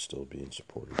unsure if it's still being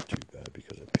supported. Too bad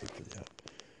because I paid for the app.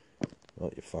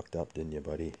 Well, you fucked up, didn't you,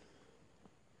 buddy?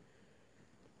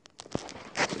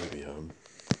 Maybe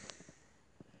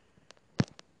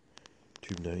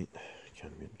Tube Night,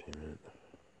 Academy Entertainment.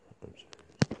 Oops,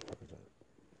 what the fuck is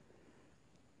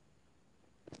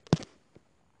that?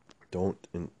 Don't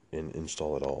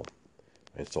install it all.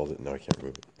 I installed it, now I can't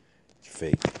remove it. It's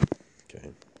fake. Okay.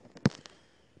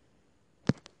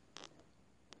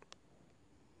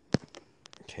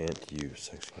 Can't use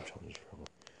sex game challenges for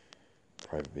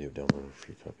private video download,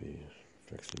 free copy,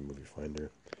 Fexy Movie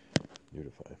Finder,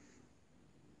 Nudify.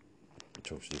 It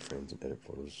shows your friends and edit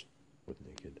photos with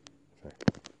naked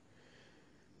effect.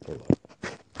 Or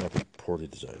not be poorly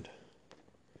designed.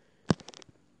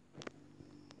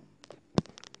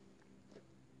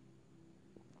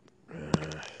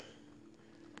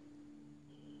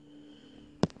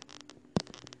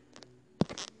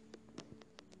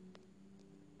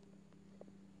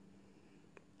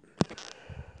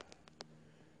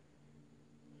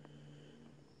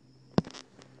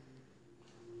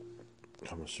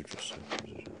 Kama Sutra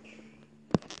positions.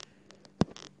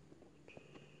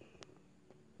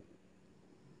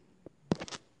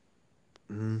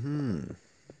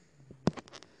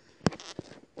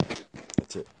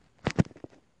 That's it.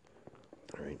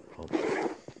 Alright, well.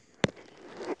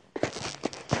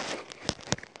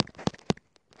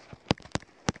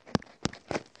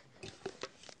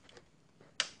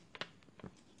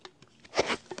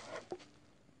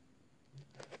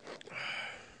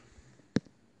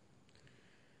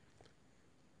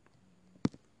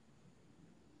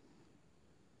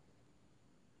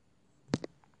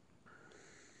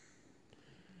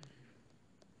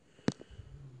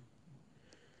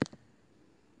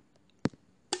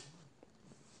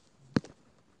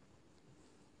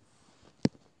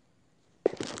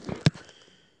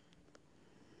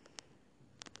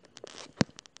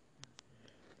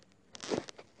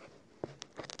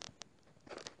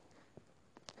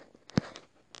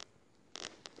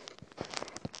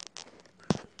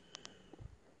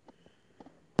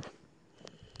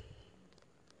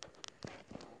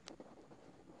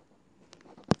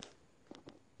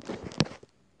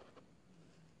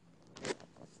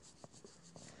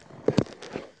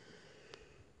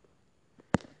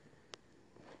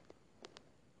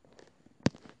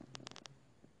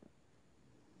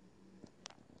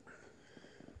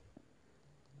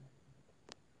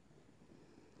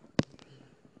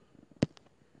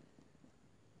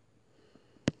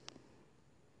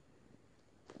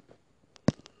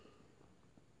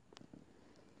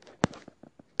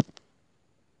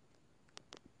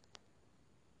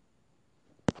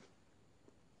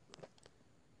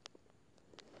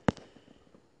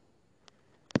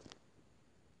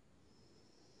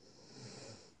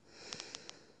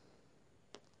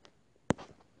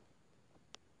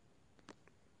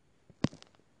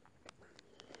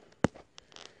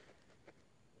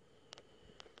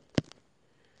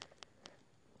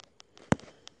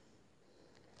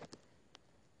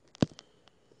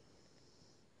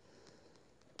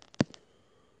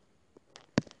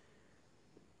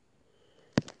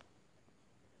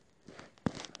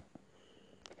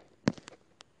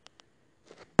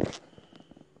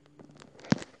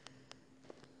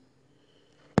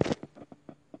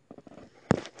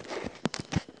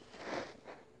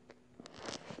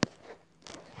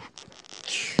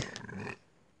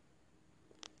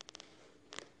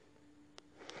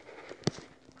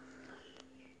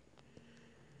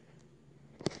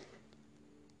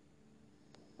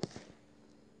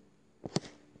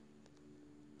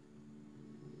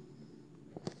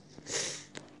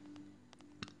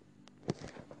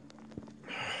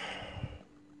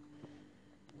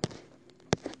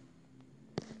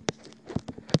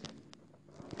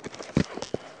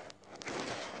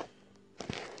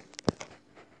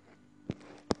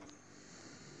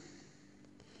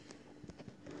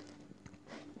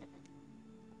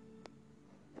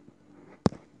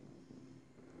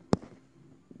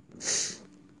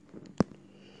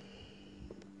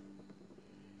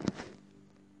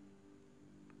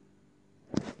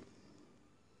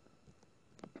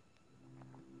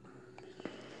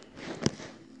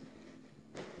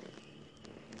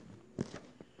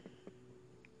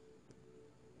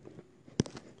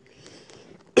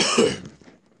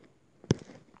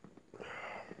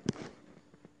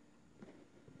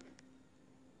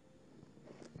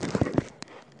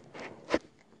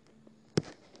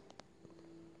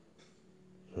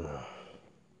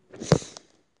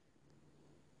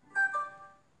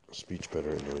 Speech better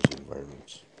in noisy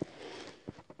environments.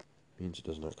 Means it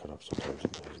does not cut off sometimes.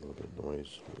 It has a little bit of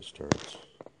noise when it starts.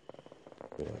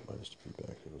 Great app minus the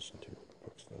feedback you listen to.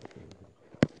 Books that have been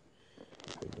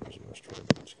noise in restaurant,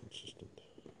 but it's consistent.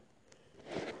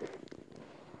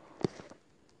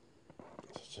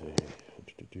 Let's say,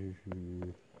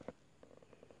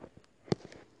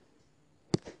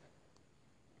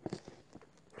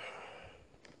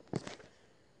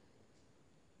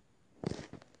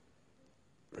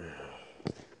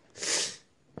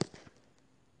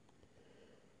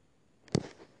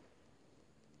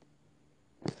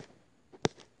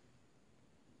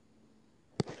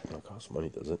 not cost money,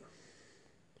 does it?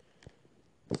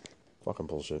 Fucking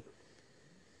bullshit.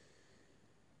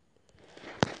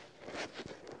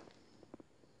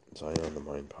 Zion, the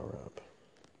Mind Power app.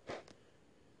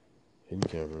 Hidden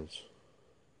cameras.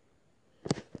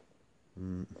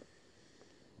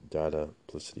 Data,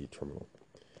 Plicity, Terminal.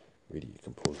 Ready,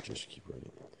 compose, just keep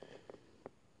writing.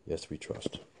 Yes, we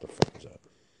trust. The fuck is that?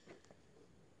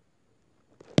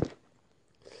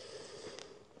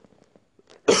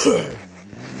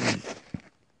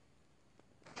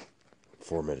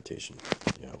 For meditation.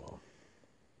 Yeah, well.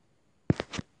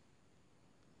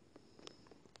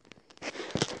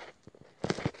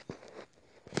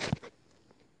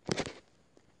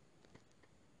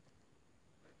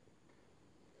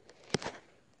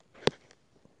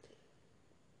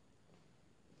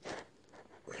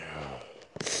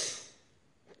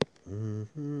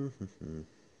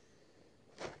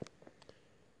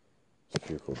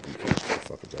 Secure code beacon. What the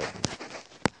fuck is that mean?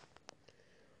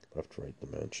 Left, right,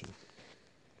 dimension.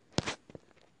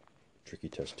 Tricky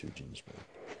test 2 gene spread.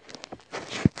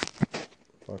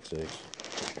 Fuck's sakes.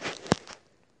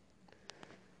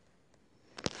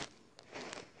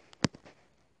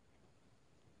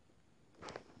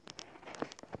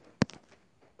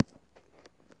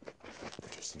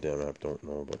 Just the damn app don't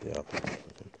know about the app.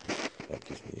 That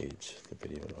gives me AIDS. The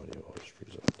video and audio always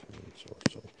freeze up in 2 minutes or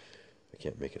so. I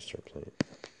can't make it start playing.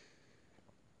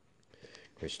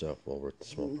 Great stuff. Well worth the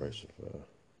small price of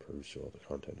perusing all the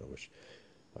content. I wish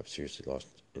I've seriously lost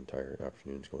entire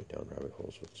afternoons going down rabbit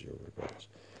holes with zero regrets.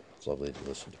 It's lovely to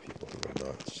listen to people who are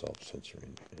not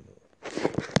self-censoring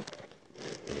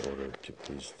in order to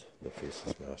please the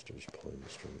faceless masters pulling the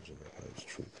strings in their lives.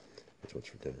 Truth. It's what's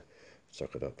for dinner.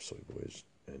 Suck it up, soy boys,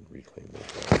 and reclaim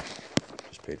those lives.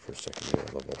 Just paid for a second year.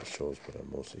 I love all the shows, but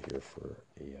I'm mostly here for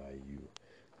AIU.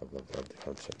 I love the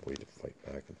concept. Way to fight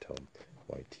back and tell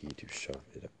YT to shove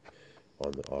it up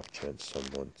on the off chance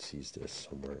someone sees this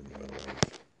somewhere in the middle of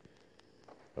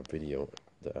a video.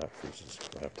 The app freezes.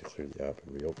 I have to clear the app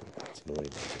and reopen it. It's annoying.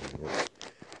 It doesn't work.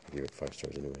 I gave it 5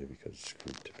 stars anyway because it's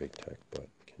screwed to big tech, but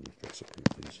can you fix it for me,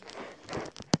 please?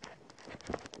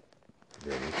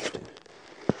 Very interesting.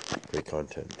 Great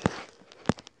content.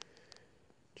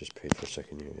 Just paid for a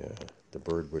second year, yeah. The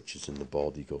bird which is in the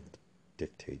bald eagle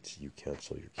dictates you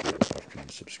cancel your cable after you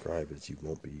subscribe, as you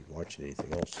won't be watching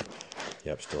anything else.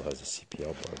 The app still has the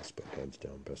CPL bugs, but hands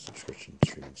down best subscription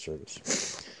streaming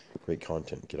service. Great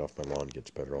content. Get off my lawn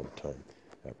gets better all the time.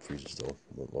 App freezes though,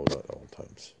 won't load at all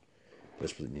times.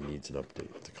 Desperately needs an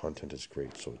update. The content is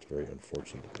great, so it's very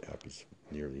unfortunate that the app is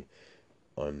nearly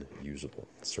unusable.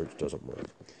 Search doesn't work.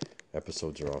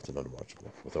 Episodes are often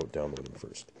unwatchable without downloading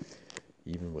first.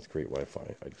 Even with great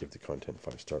Wi-Fi, I'd give the content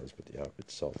 5 stars, but the app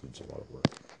itself needs a lot of work.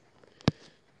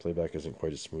 Playback isn't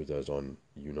quite as smooth as on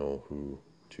you-know-who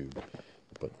tube,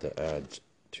 but that adds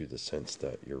to the sense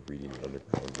that you're reading the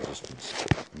Underground Resistance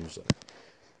newsletter.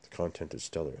 The content is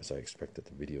stellar, as I expect that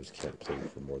the videos can't play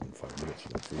for more than 5 minutes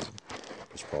without freezing.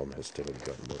 This problem has steadily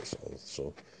gotten worse.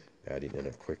 Also, adding in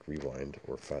a quick rewind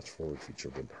or fast forward feature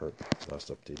wouldn't hurt. Last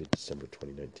updated December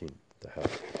 2019. The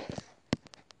Hat.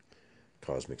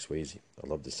 Cosmic Swayze. I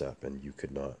love this app, and you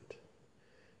could not.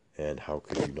 And how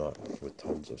could you not? With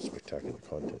tons of spectacular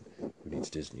content. Who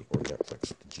needs Disney or Netflix?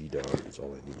 The G-Dog is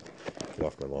all I need. Get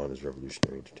Off My Lawn is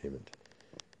revolutionary entertainment.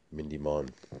 Mindy Mon.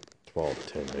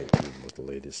 12/10/19 was the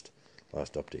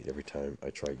last update. Every time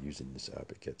I try using this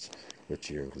app, it gets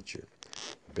glitchier and glitchier.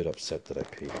 A bit upset that I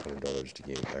paid $100 to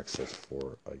gain access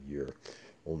for a year,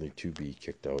 only to be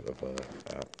kicked out of an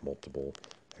app multiple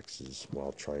X's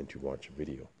while trying to watch a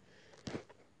video.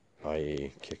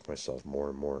 I kick myself more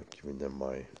and more, giving them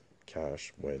my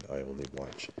cash when I only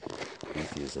watch.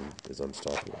 Atheism is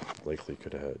unstoppable. Likely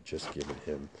could have just given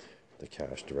him the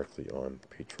cash directly on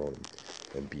Patreon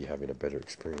and be having a better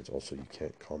experience. Also, you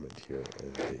can't comment here,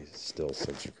 and they still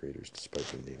censor creators despite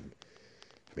their name.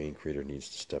 Main creator needs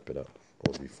to step it up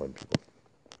or refund people.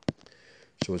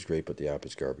 Show is great, but the app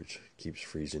is garbage. Keeps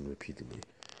freezing repeatedly,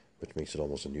 which makes it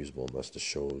almost unusable unless the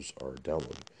shows are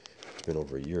downloaded. It's been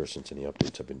over a year since any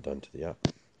updates have been done to the app.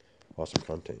 Awesome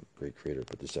content, great creator,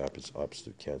 but this app is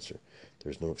absolute cancer.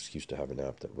 There's no excuse to have an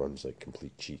app that runs like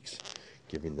complete cheeks.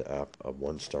 Giving the app a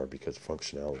 1 star because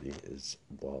functionality is,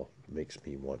 well, makes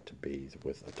me want to bathe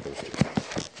with a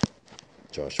toaster.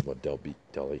 Joshua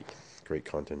Del8. Great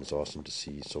content is awesome to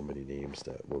see so many names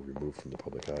that were removed from the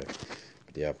public eye,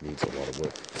 but the app needs a lot of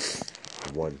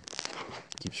work. One,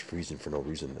 keeps freezing for no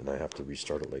reason, and I have to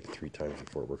restart it like 3 times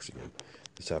before it works again.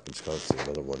 This happens constantly.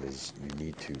 Another one is you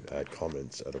need to add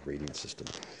comments at a rating system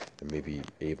and maybe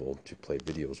able to play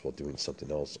videos while doing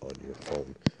something else on your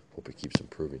phone. Hope it keeps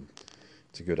improving.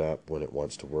 It's a good app when it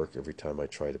wants to work. Every time I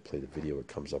try to play the video, it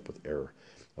comes up with error.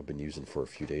 I've been using it for a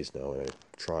few days now, and I've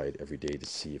tried every day to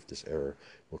see if this error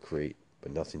will create,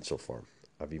 but nothing so far.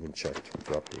 I've even checked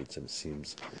for updates, and it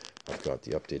seems I've got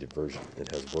the updated version.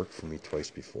 It has worked for me twice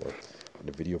before, and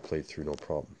the video played through no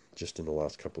problem. Just in the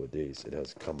last couple of days, it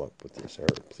has come up with this error.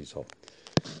 Please help.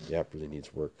 The app really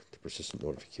needs work. The persistent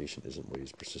notification isn't what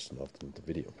is persistent often with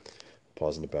the video.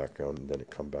 Pause in the background, and then it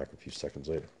come back a few seconds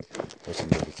later. Once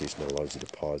the notification that allows you to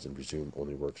pause and resume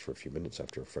only works for a few minutes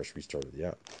after a fresh restart of the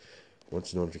app.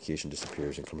 Once the notification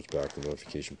disappears and comes back, the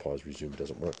notification pause resume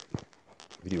doesn't work.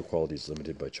 Video quality is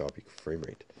limited by choppy frame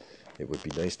rate. It would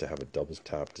be nice to have a double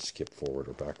tap to skip forward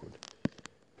or backward.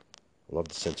 I love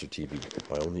the Sensor TV.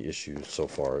 My only issue so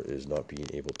far is not being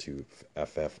able to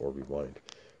FF or rewind.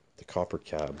 The copper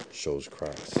cab shows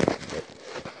cracks. The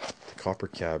copper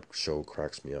cab show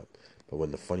cracks me up, but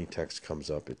when the funny text comes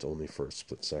up, it's only for a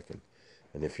split second.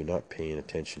 And if you're not paying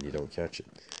attention, you don't catch it.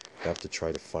 You have to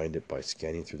try to find it by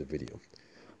scanning through the video.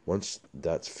 Once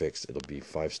that's fixed, it'll be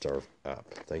 5-star app.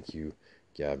 Thank you,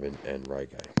 Gavin and Rye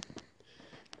Guy.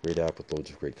 Great app with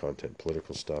loads of great content,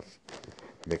 political stuff,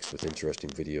 mixed with interesting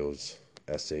videos,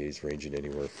 essays ranging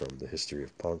anywhere from the history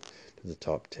of punk to the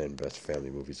top 10 best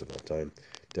family movies of all time.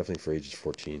 Definitely for ages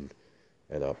 14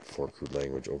 and up for crude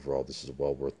language. Overall, this is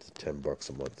well worth the $10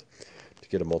 a month. To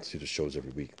get a multitude of shows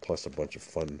every week, plus a bunch of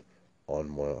fun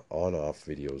on-off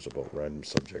videos about random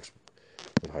subjects,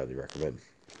 would highly recommend.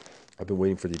 I've been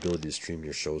waiting for the ability to stream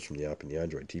your shows from the app in the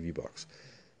Android TV box.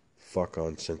 Fuck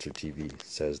on Sensor TV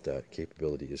says that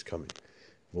capability is coming.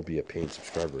 We'll be a paying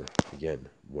subscriber again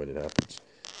when it happens.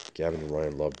 Gavin and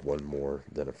Ryan loved One More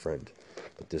Than a Friend,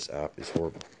 but this app is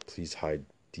horrible. Please hide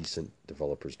decent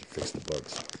developers to fix the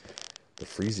bugs. The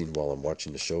freezing while I'm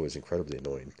watching the show is incredibly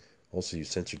annoying. Also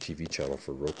use Sensor TV channel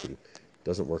for Roku. It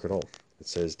doesn't work at all. It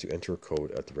says to enter a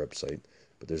code at the website,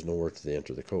 but there's nowhere to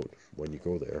enter the code. When you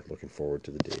go there, looking forward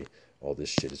to the day all this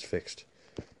shit is fixed.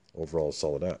 Overall, a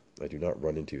solid app. I do not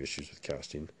run into issues with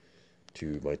casting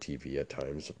to my TV at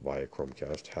times via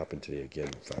Chromecast. Happened today again,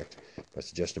 in fact. My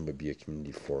suggestion would be a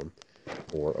community forum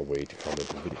or a way to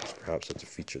comment on videos. Perhaps that's a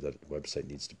feature that the website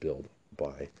needs to build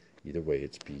by. Either way,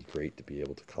 it'd be great to be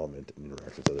able to comment and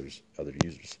interact with other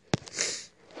users.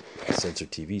 Sensor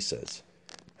TV says,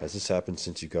 has this happened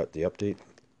since you got the update?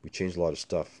 We changed a lot of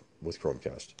stuff with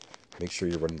Chromecast. Make sure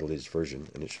you're running the latest version,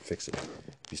 and it should fix it.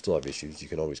 If you still have issues, you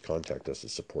can always contact us to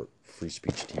support Free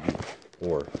Speech TV,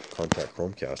 or contact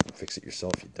Chromecast and fix it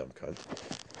yourself, you dumb cunt.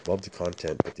 Love the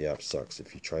content, but the app sucks.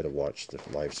 If you try to watch the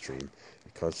live stream,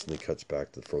 it constantly cuts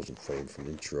back to the frozen frame from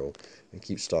the intro and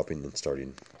keeps stopping and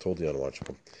starting. Totally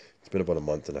unwatchable. It's been about a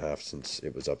month and a half since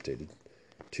it was updated,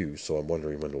 too, so I'm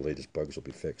wondering when the latest bugs will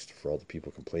be fixed. For all the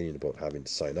people complaining about having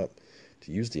to sign up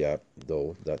to use the app,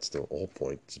 though, that's the whole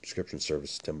point. Subscription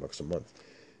service, $10 a month,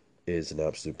 is an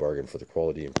absolute bargain for the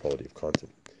quality of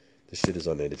content. This shit is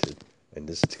unedited, and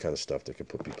this is the kind of stuff that could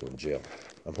put people in jail.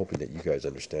 I'm hoping that you guys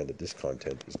understand that this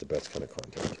content is the best kind of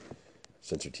content.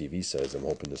 Sensor TV says, I'm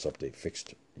hoping this update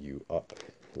fixed you up.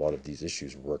 A lot of these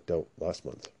issues were worked out last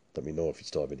month. Let me know if you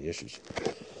still have any issues.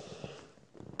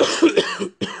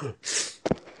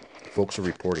 Folks are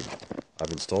reporting.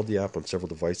 I've installed the app on several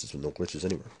devices with no glitches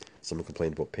anywhere. Someone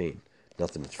complained about pain.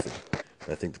 Nothing is free.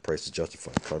 And I think the price is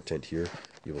justified. Content here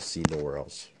you will see nowhere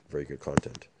else. Very good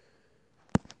content.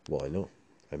 Well, I know.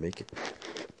 I make it.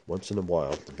 Once in a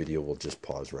while, the video will just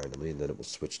pause randomly, and then it will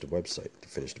switch to website to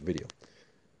finish the video.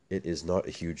 It is not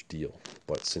a huge deal,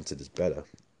 but since it is beta,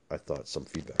 I thought some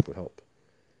feedback would help.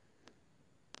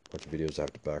 A bunch of videos I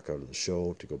have to back out of the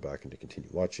show to go back and to continue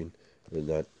watching. Other than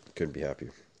that, couldn't be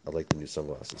happier. I like the new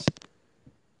sunglasses.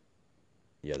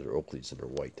 Yeah, they're Oakleys and they're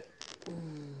white.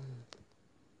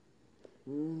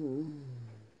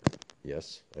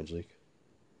 Yes, Angelique?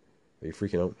 Are you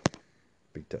freaking out?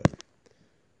 Big time.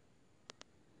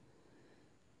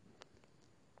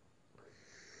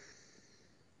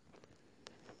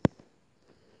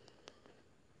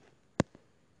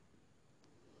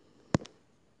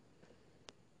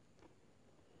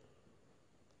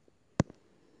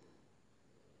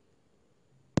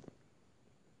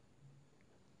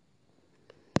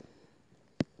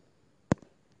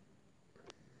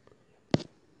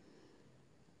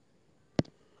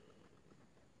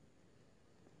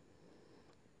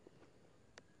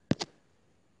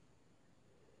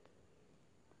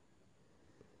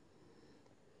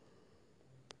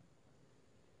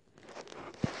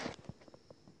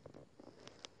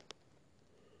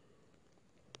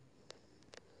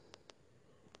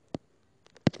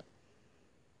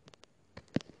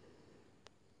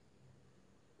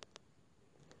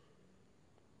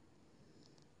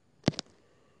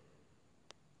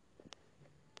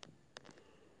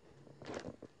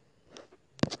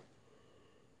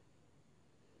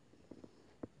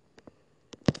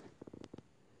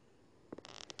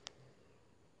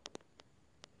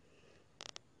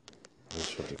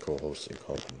 boasts and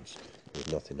confidence.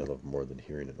 There's nothing I love more than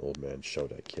hearing an old man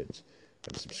shout at kids.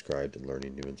 I'm subscribed and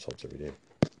learning new insults every day.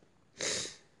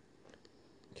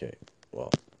 Okay,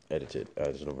 well, edited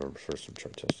as November 1st. I'm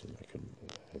trying testing. I couldn't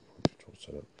have control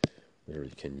set up.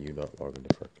 Literally, can you not log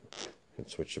into correctly? I can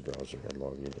switch the browser and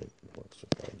log in. It works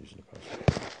without using the password.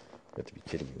 You have to be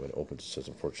kidding me. When it opens, it says,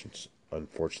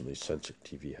 unfortunately, Sensor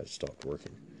TV has stopped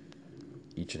working.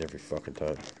 Each and every fucking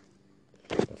time.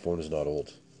 My phone is not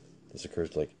old. This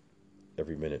occurs like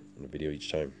every minute in the video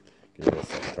each time. Getting real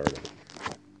fucking tired of it.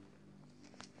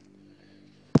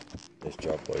 Nice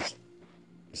job, boys.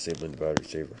 Disabling the battery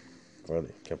saver.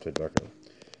 Finally, can't play the background.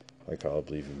 Hi Kyle, I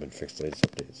believe you've been fixed the latest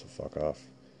update, so fuck off.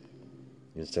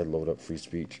 You instead load up free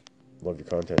speech. Love your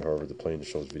content, however, the playing the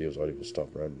show's videos audio will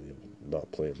stop randomly. It will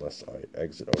not play unless I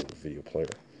exit out of the video player.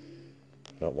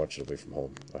 Not watch it away from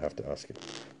home. I have to ask it.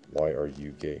 Why are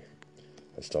you gay?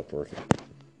 I stopped working.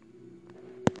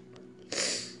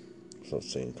 So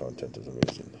saying content is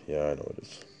amazing. Yeah, I know it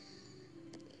is.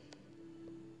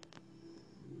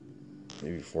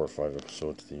 Maybe 4 or 5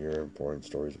 episodes of the year. Boring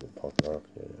stories about punk rock.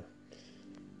 Yeah.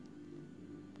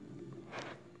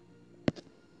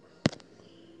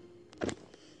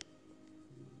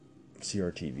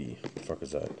 CRTV. What the fuck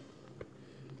is that?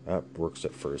 App works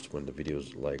at first when the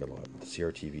videos lag a lot. The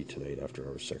CRTV Tonight After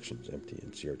Hours section is empty,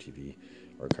 and CRTV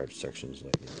archived section is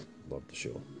lagging. Love the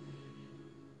show.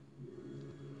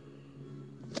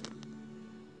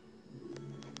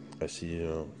 I see,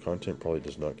 content probably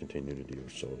does not contain nudity, or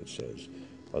so it says.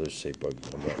 Others say buggy.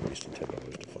 I'm not wasting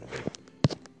 $10 to find out.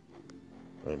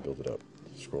 And build it up.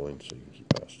 Scrolling so you can keep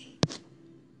past.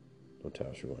 No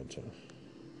tabs, rewind time.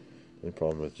 The only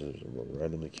problem with it is it will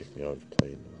randomly kick me out of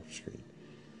playing off screen.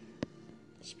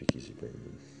 Speakeasy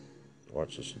brain.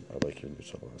 Watch this. I like your new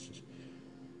sunglasses.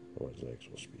 Otherwise, the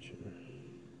actual speech.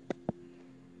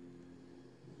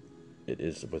 It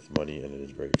is with money and it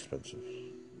is very expensive.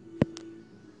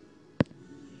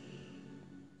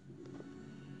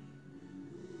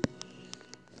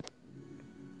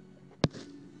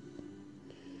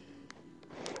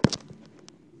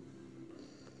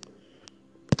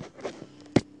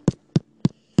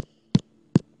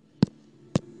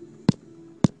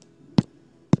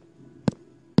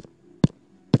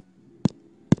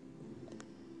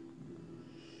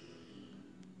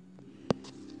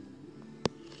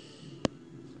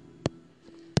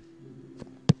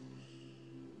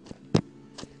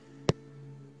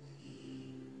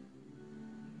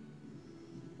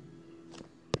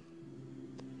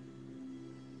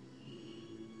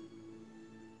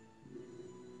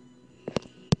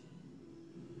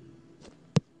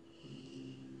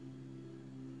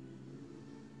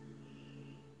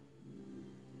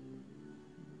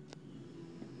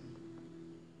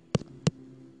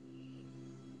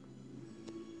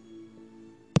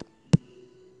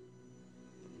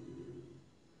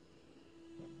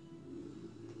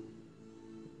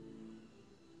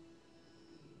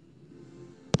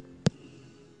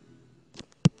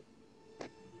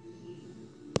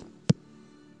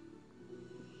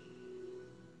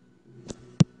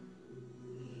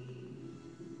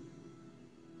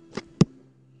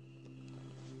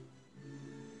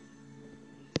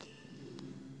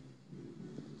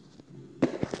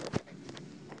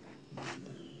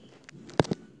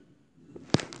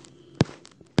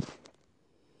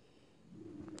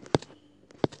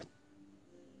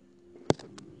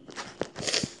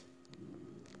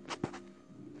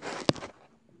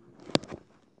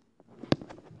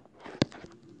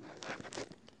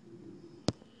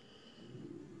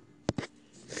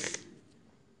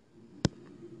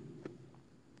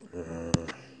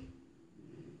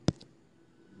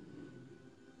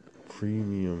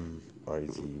 Premium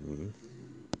ITV.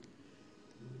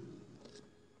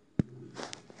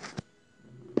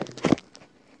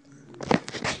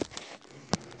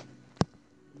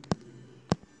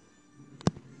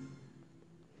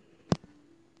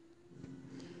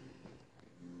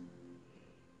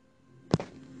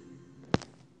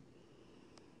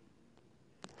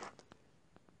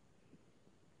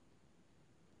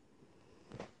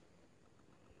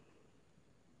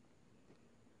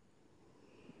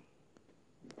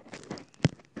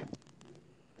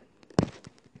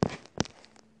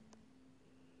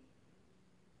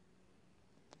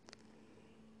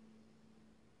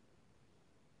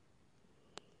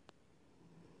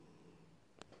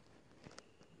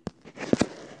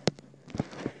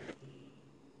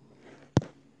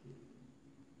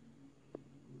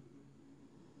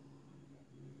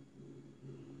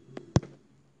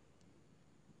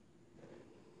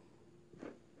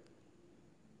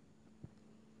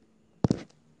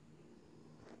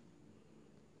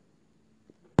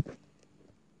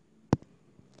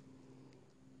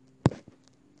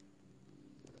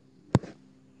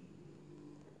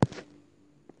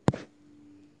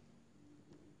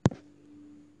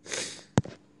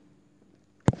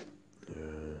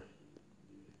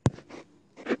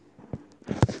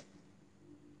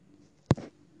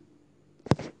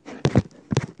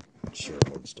 Sure,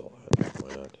 I'll install that.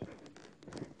 Why not?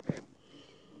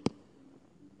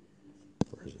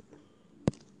 Where is it?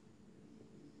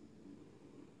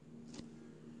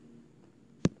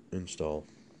 Install.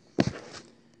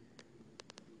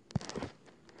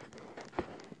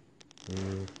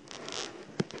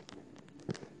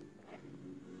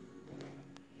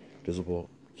 Visible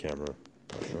camera.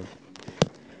 Sure.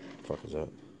 The fuck is that?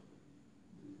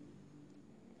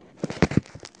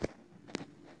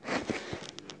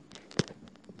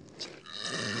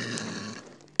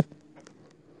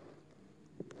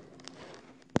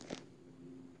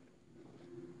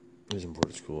 It's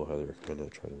important. It's cool. I highly recommend I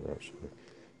try the apps.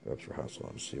 Apps are hassle.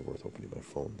 Honestly, worth opening my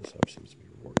phone. This app seems to be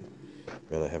rewarding.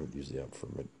 Man, I haven't used the app for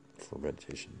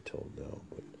meditation until now,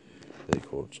 but the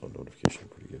quotes on notification are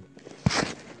pretty good.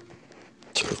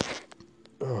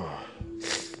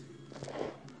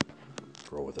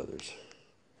 Grow with others.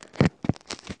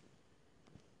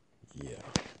 Yeah.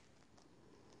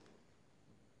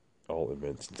 All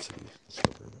events in city.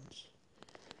 Discover events.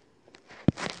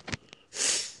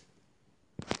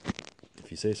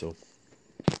 If you say so.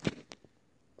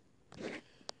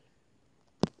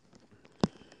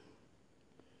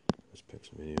 Let's pick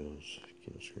some videos.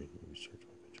 Keynote screen. Maybe search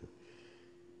my picture.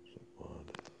 Mod.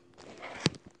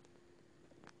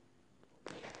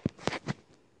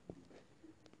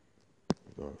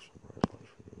 Dogs from Rise Watch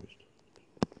for movies.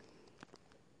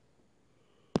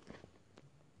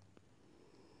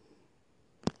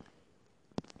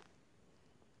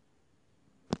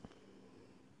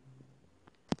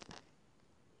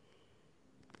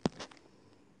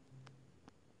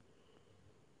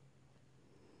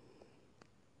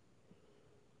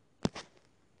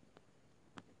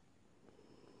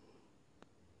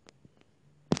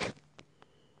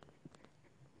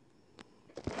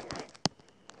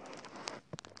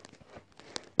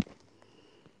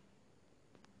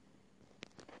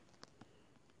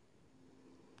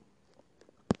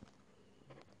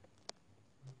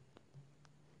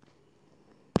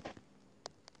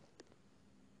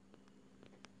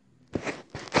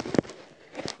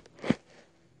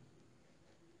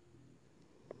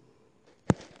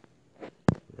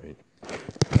 Right.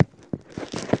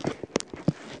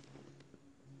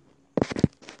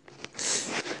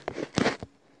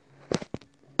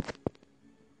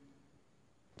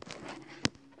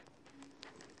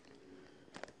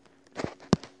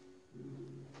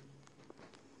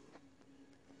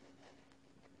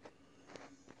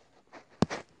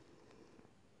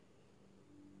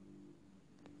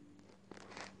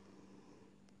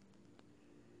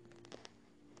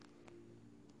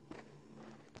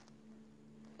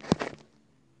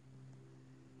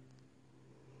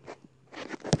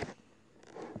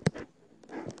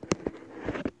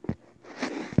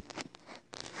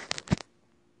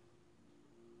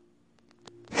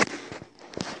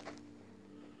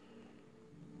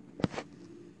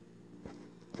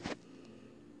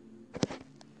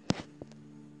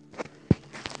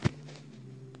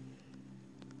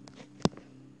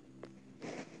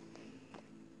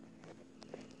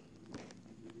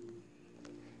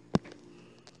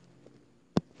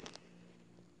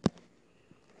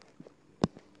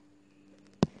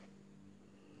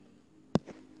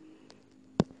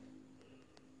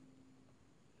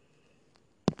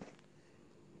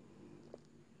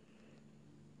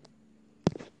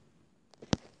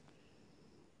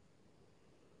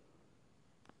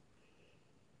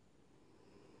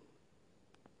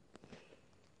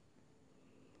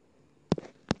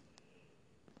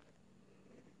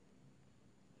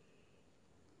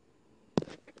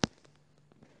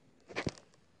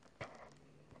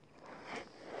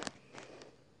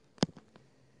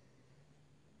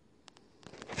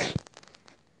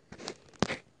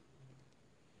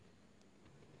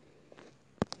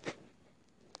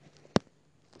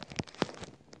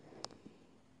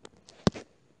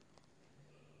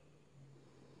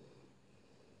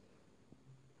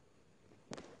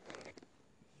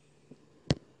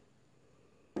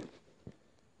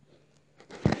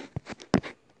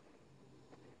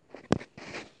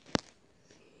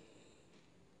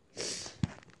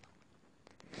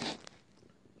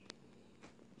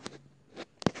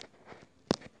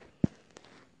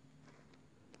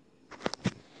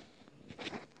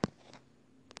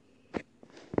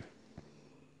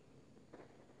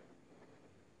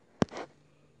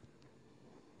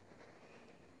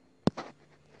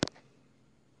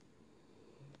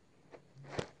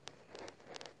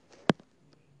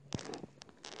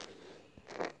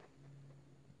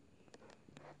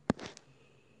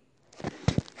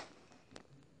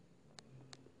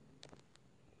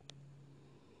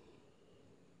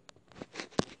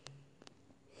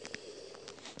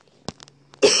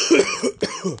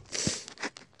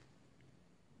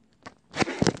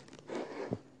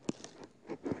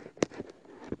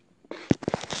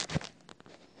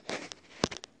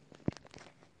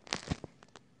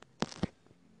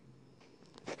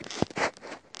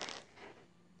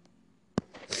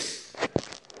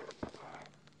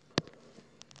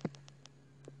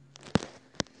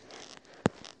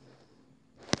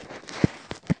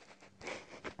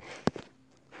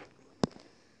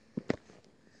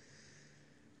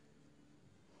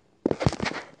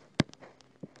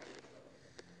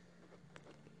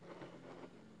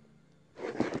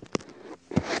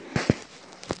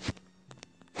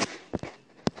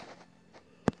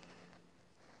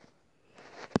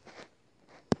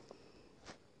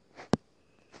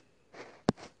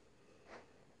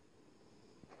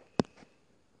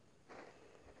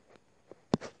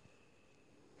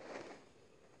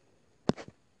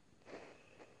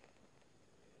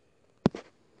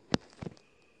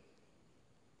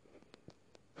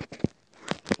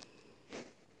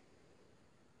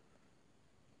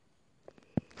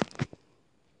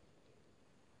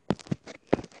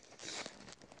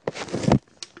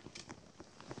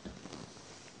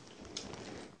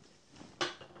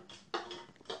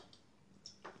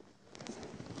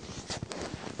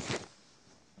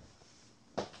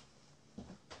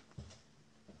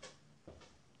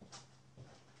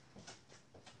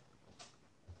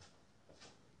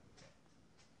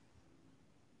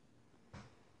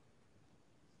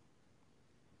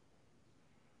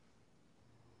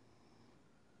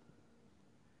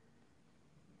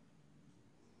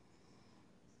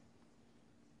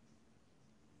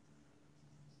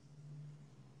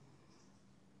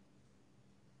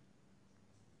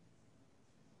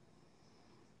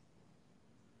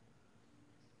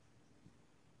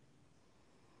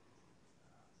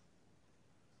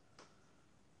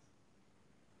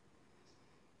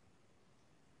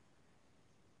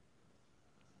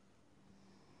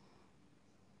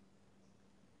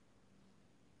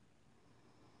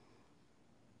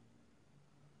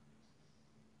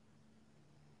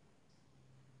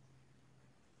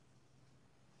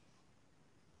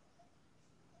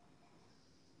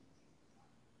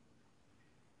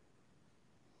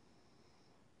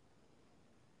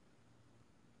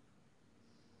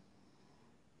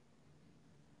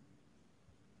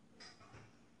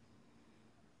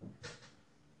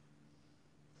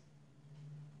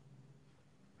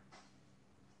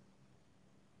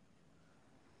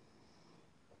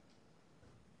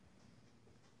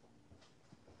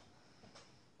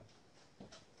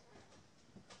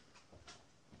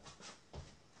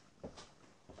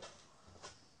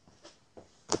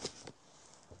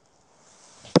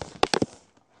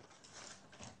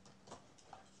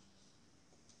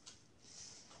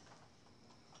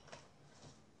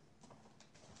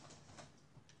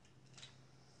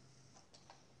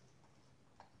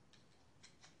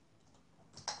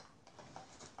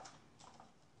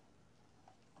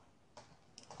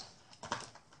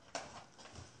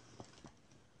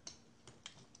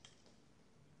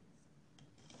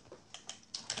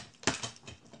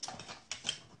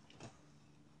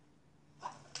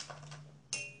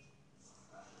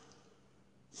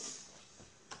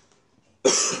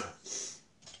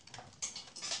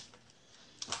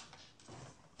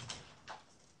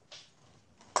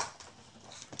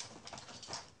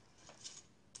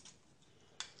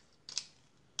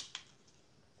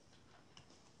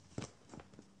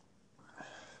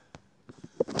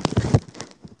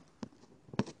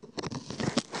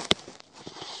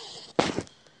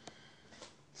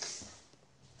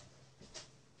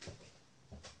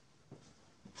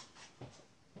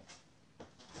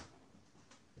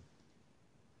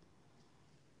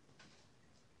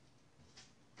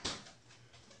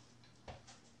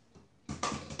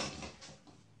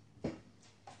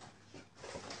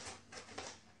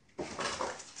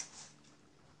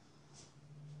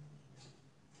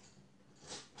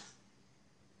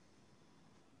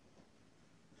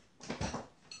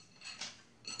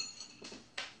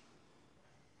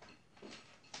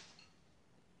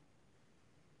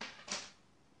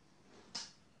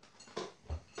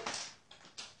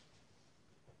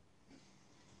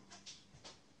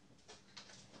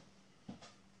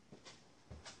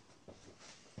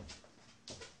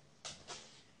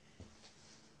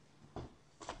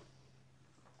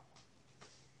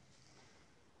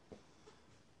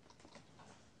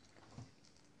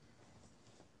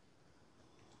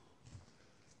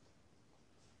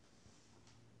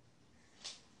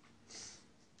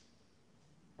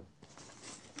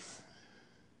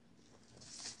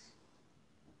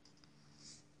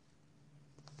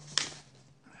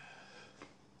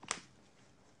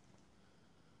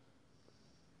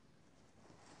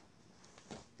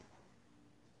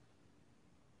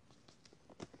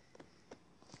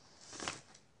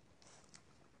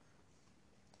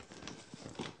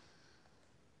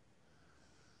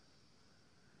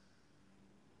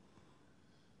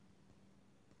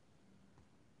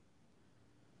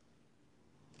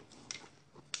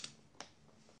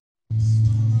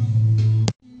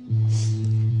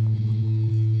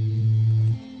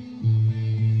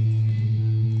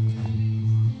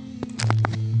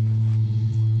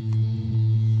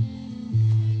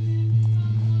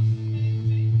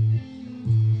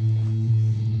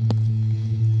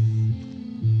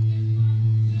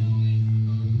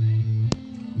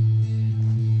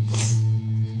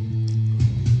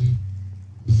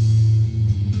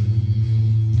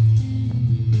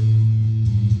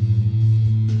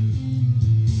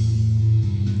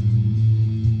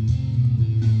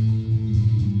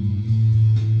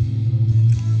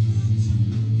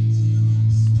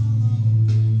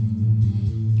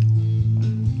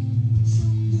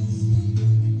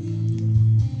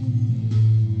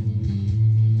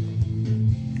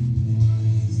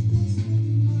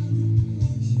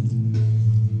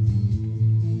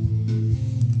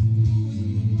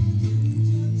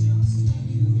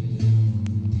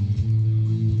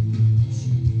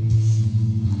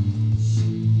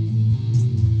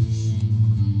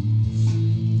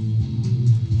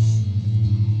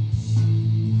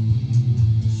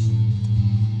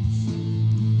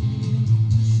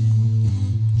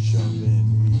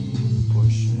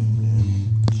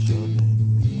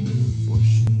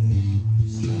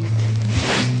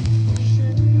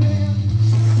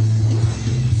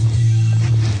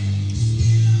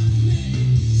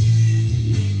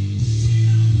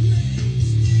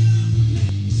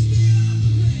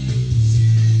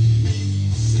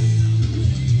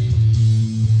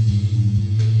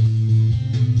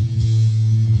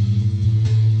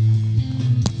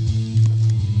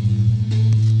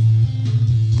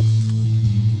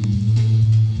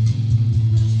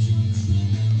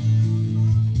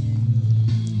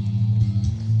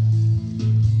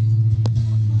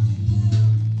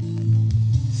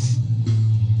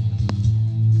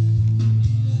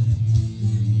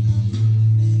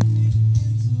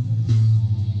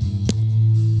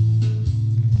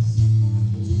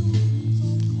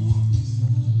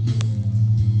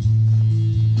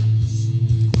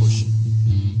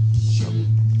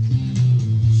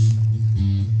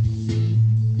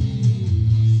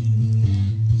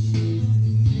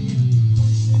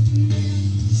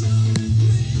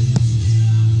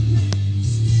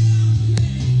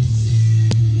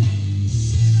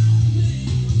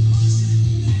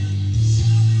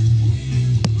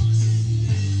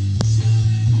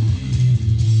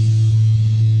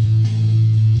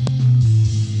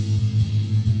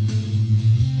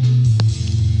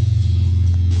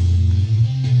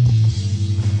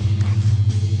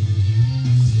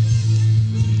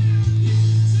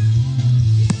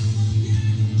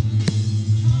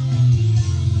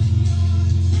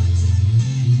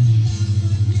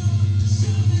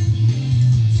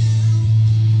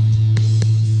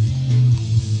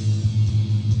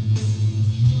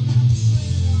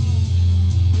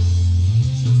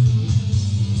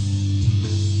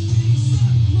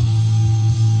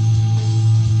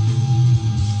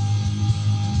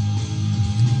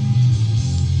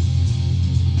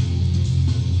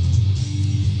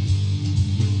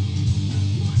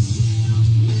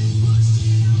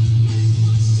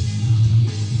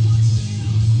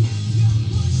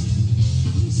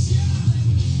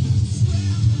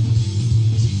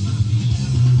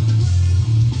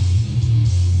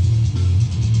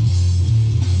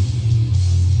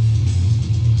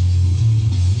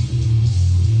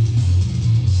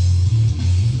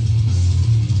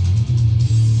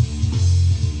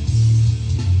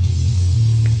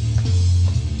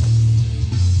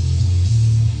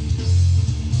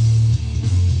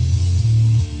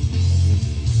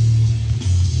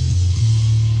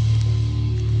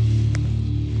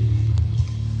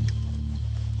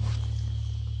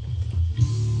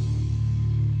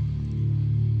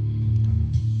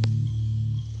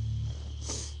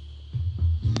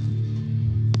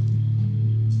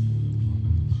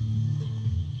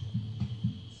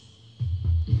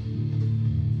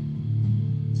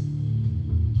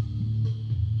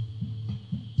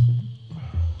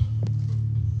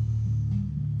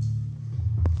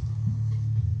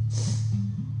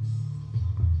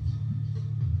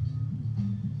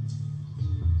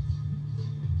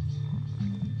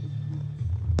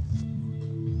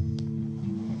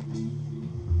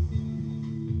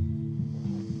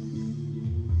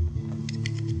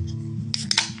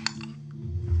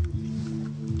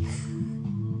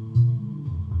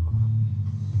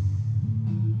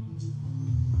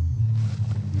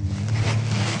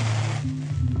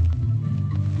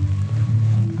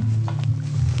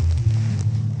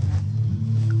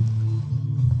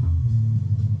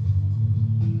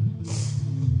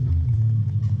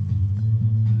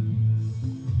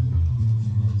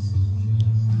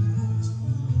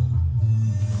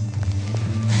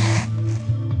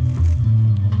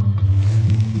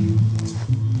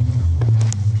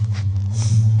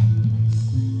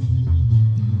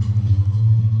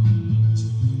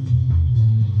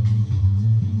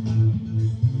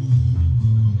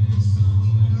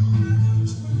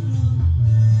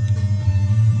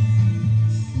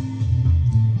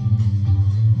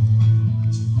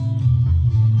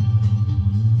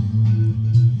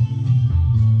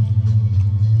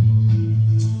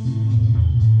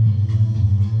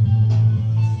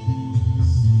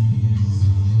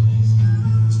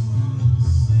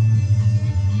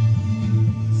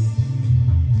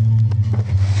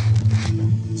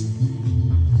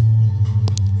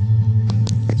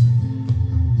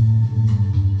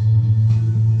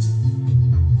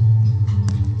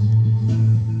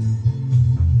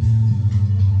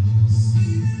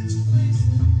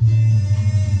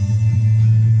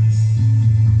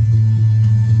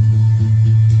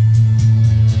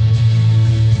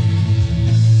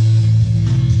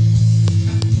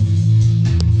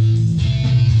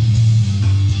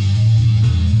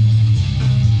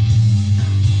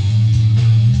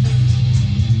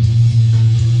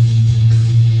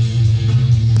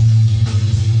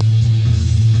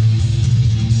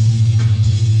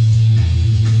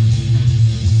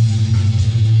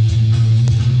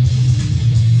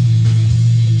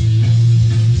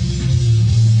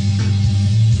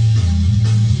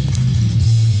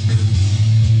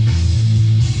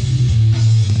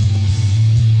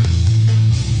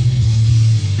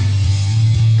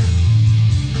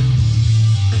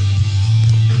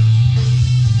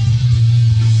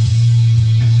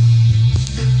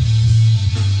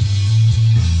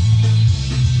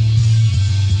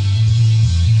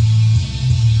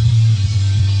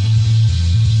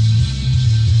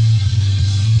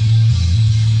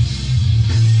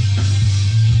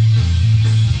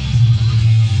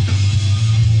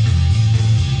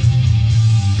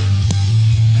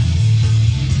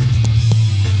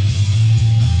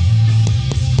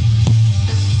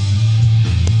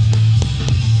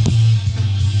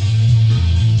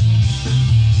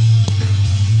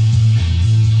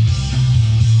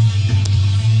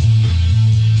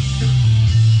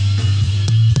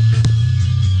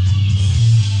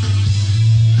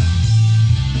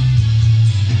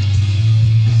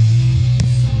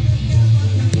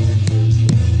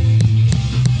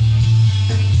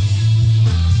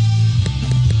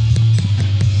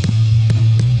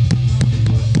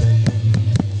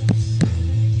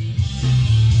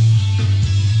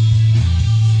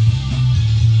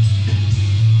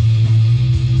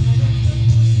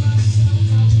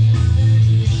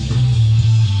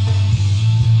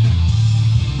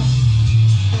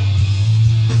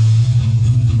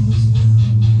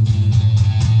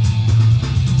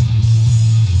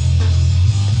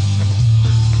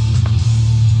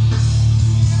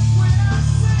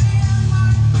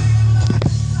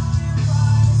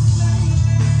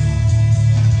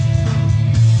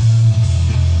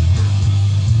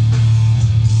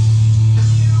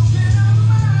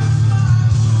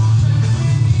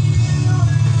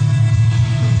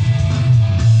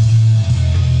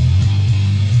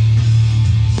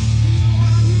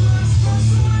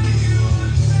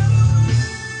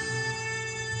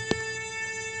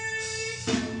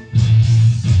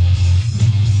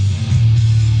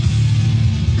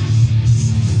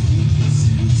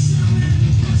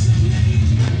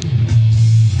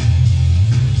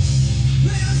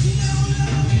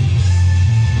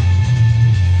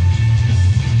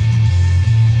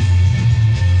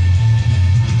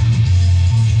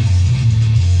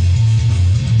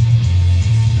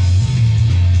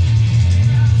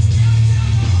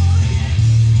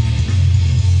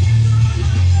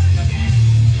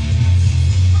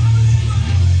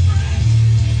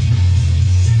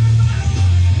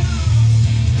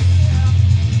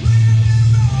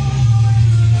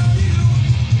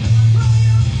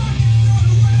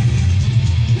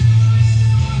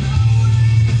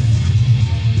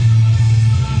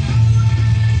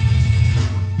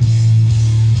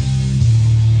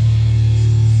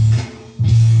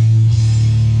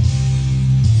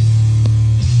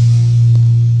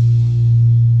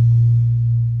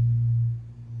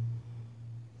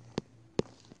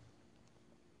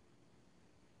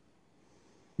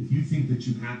 you think that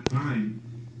you have time,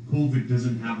 COVID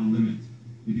doesn't have a limit.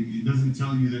 It doesn't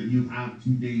tell you that you have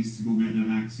 2 days to go get a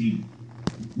vaccine.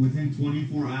 Within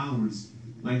 24 hours,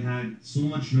 I had so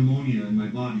much pneumonia in my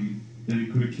body that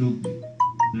it could have killed me.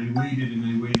 And I waited and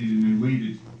I waited and I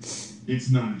waited. It's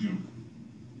not a joke.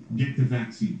 Get the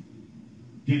vaccine.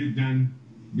 Get it done,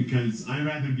 because I'd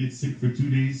rather get sick for 2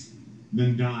 days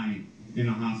than die in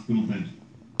a hospital bed.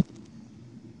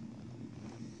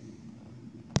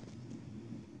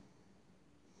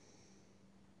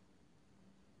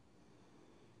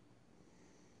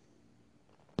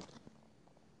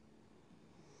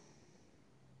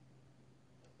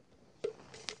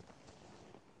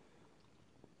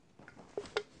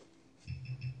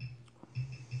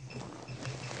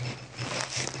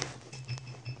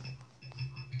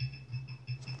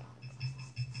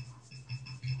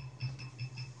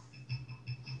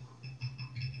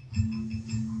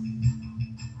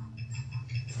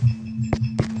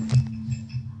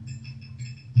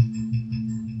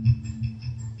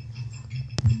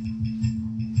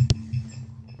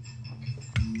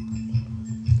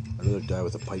 I'd rather die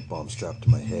with a pipe bomb strapped to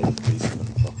my head in the basement of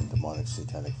a fucking demonic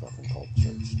satanic fucking cult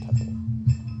church temple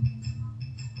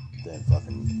than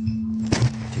fucking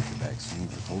take the vaccine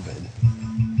for COVID.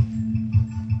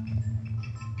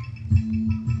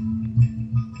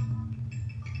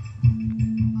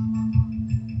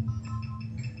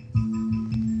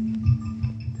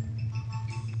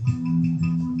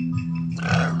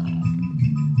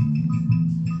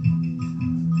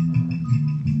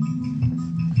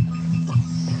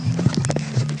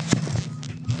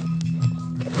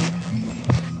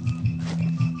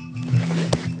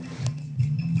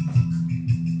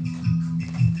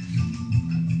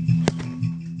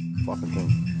 Fucking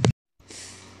thing.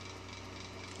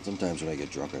 Sometimes when I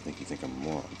get drunk, I think you think I'm a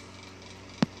moron.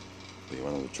 But you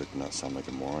want to know the trick to not sound like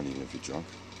a moron even if you're drunk?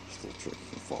 Just a little trick you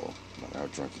can follow. No matter how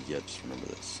drunk you get, just remember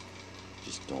this.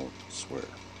 Just don't swear.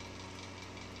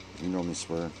 If you normally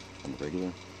swear on the regular,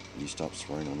 and you stop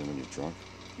swearing only when you're drunk,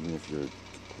 even if you're a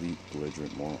complete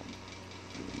belligerent moron,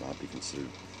 you will not be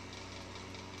considered.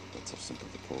 That's how simple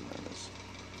the program is.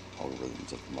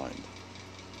 Algorithms of the mind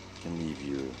can leave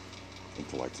your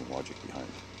intellect and logic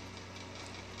behind.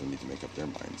 They'll need to make up their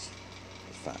minds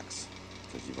with facts,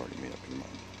 because you've already made up your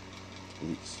mind.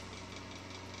 Beliefs.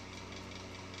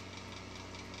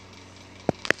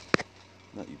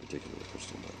 Not you particularly,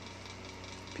 Crystal, but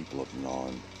people of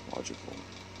non-logical,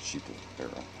 sheeple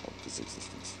era of this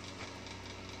existence.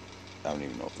 I don't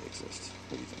even know if they exist.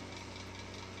 What do you think?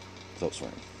 Without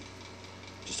swearing.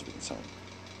 Just so we can sound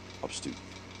upstute,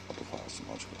 upper class, and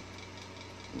logical.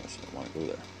 Unless you don't want to go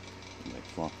there. I'm like,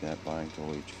 fuck that, buying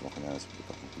toy, eat your fucking ass with the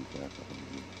fucking poop back, fucking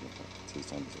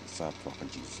taste on like, stop fucking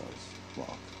Jesus eyes,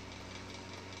 rock.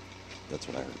 That's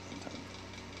what I heard one time.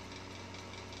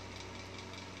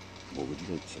 What would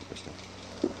you like to say, Krista?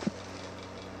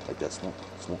 Like that smoke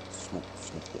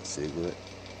that cigarette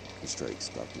and strikes,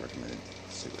 doctor recommended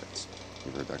cigarettes.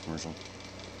 You ever heard that commercial?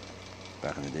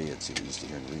 Back in the day, I'd see we used to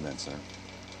hear in the Reman Center.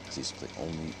 They used to play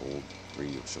only old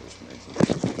radio shows from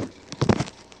 1960s.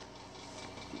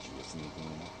 Did you listen to anything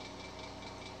like that?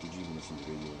 Did you even listen to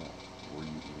radio at all? Were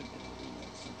you even in the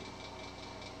Reman Center?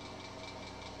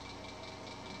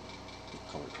 What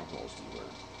color coveralls do you wear?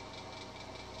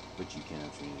 But you can't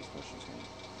answer any of these questions, can you?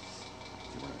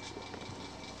 You weren't actually.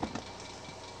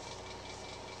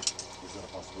 Is that a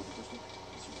possibility, Kristen?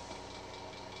 Yes or no?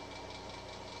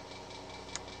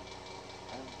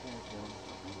 I don't care if you don't.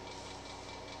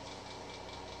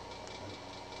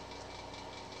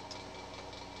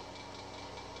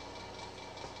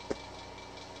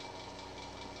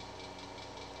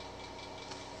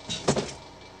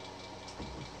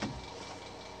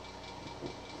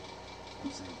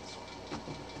 I'm saying this one.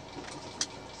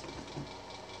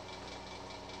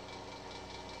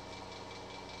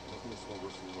 Nothing is more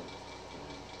worse than one.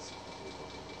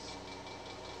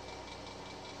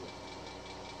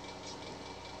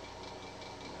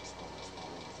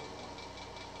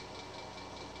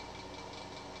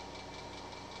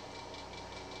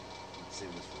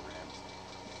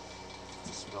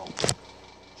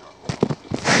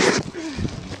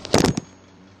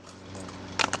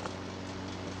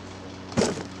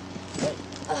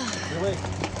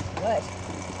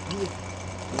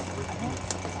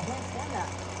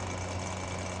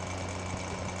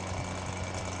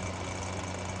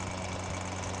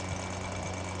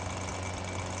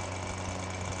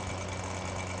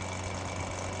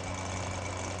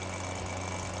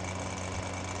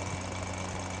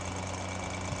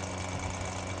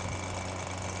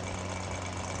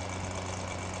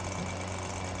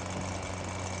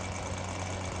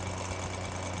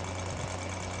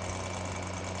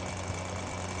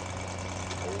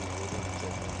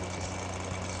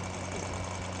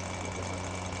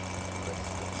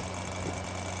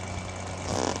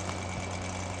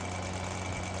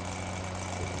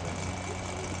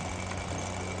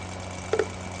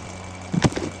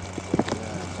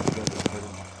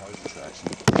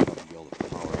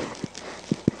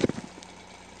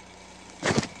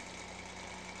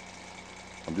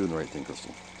 I'm doing the right thing,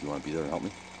 Crystal. Do you want to be there and help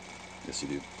me? Yes, you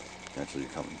do. Naturally,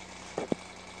 you're coming.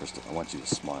 Crystal, I want you to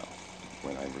smile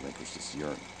when I relinquish this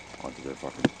urine onto their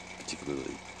fucking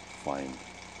particularly fine,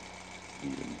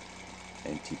 even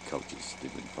antique couches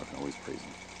they've been fucking always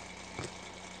praising.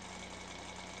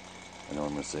 I know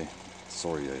what I'm gonna say.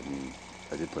 Sorry, I mean,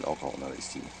 I did put alcohol in that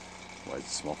iced tea. Why does it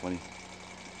smell funny?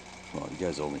 Well, you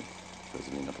guys owe me. Because,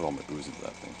 I mean, I put all my booze into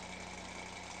that thing.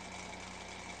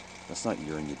 That's not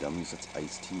urine, you dummies. That's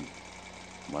iced tea.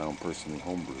 My own personally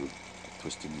homebrewed,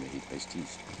 twisted made iced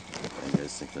teas. And you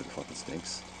guys think that it fucking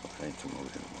stinks? Okay, I ain't coming over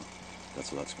here anymore.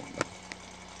 That's where that's going down.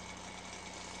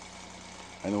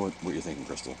 I know what you're thinking,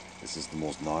 Crystal. This is the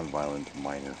most non-violent,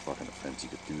 minor fucking offense you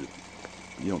could do to them.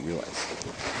 But you don't realize.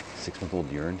 6-month-old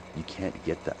urine, you can't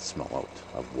get that smell out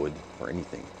of wood or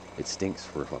anything. It stinks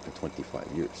for fucking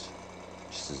 25 years.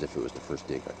 Just as if it was the first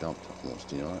day it got dumped, almost.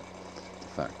 Do you know that? It's a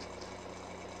fact.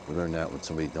 We learned that when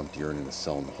somebody dumped urine in a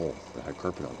cell in the hole that had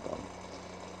carpet on the bottom.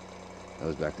 That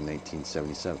was back in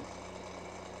 1977.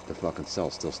 The fucking cell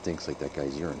still stinks like that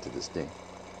guy's urine to this day.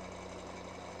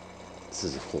 This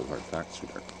is a cold hard fact,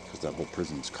 sweetheart, because that whole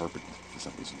prison is carpeted for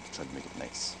some reason to try to make it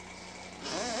nice.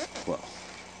 Well,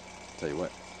 tell you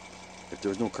what, if there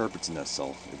was no carpets in that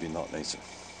cell, it'd be a lot nicer.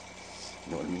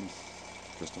 You know what I mean,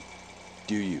 Crystal?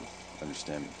 Do you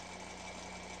understand me?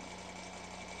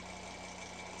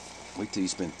 Wait till you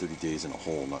spend 30 days in a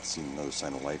hole not seeing another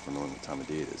sign of life or knowing what time of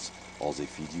day it is. All they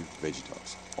feed you, veggie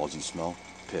dogs. All you smell,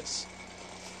 piss.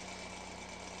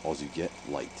 All you get,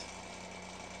 light.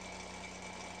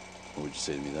 What would you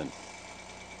say to me then?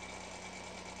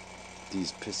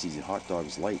 These pissy hot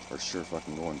dogs light are sure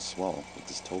fucking going swell with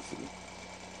this tofu.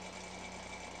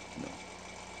 No.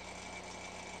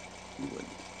 You wouldn't.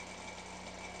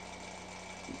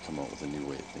 You'd come out with a new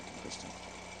way of thinking, Kristen.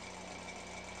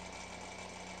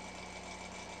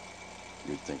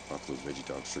 You'd think, fuck, those veggie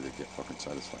dogs sure did get fucking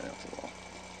satisfied after a while.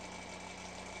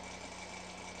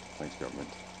 Thanks, government.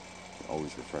 You're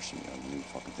always refreshing me on new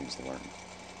fucking things to learn.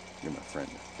 You're my friend,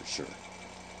 for sure.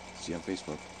 See you on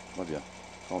Facebook. Love ya.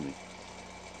 Call me.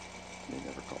 They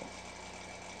never call.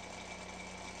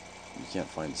 You can't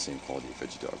find the same quality of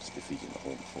veggie dogs that they feed you in the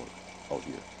hole before out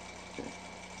here. Okay.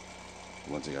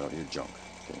 The ones they got out here, junk.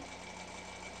 Okay.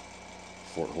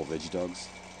 Fort Hole veggie dogs,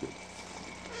 good.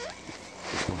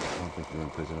 I don't think you're in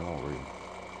prison at all, were you?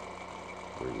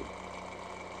 Were you?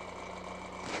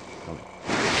 Tell me.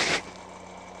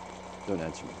 Don't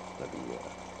answer me. That'd be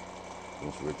the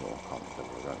most original comment I've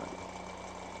ever gotten out of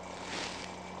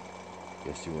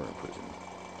you. Yes, you were in prison.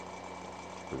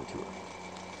 For the tour.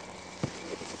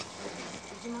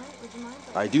 Would you mind? Would you mind?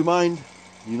 I do mind.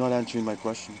 You not answering my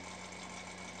question.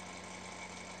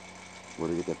 Where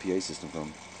did you get that PA system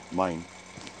from? Mine.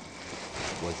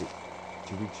 Was it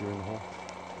 2 weeks you're in the hole?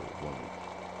 Or 1 week?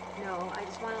 No, I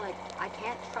just want to, I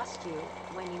can't trust you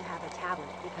when you have a tablet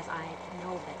because I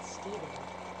know that Steven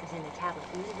is in the tablet.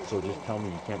 So just tell me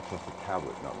you can't trust the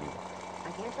tablet, not me.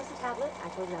 I can't trust the tablet. I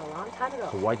told you that a long time ago.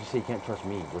 So why'd you say you can't trust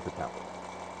me with the tablet?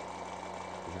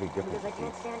 There's a big difference. Because I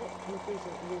can't stand it. Can you please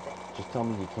use it? Just tell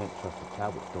me you can't trust the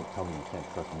tablet. Don't tell me you can't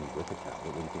trust me with the tablet.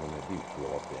 What do you think I'm going to do?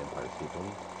 Blow up the Empire State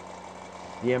Building?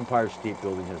 The Empire State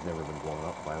Building has never been blown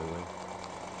up, by the way.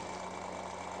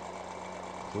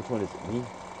 So which one is it? Me,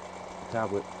 the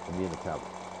tablet, or me and the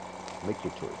tablet? Make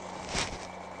your choice.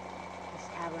 This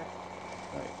tablet.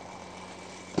 Right.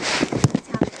 This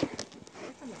tablet.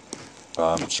 Hear from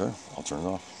you. Sure. I'll turn it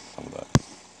off. How about that?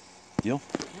 Deal?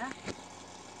 Yeah.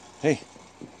 Hey,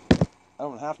 I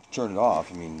don't have to turn it off.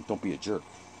 I mean, don't be a jerk.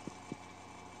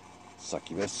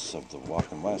 Succubus of the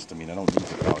Walking West. I mean, I don't need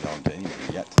to bow down to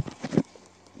anybody yet.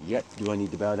 Yet, do I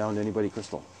need to bow down to anybody,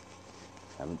 Crystal?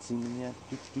 Haven't seen them yet.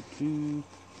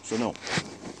 So no.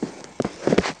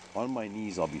 On my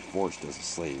knees, I'll be forced as a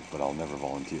slave, but I'll never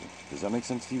volunteer. Does that make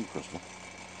sense to you, Crystal?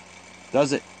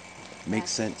 Does it?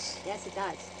 Makes sense. Yes, it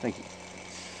does. Thank you.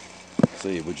 So,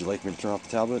 would you like me to turn off the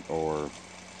tablet, or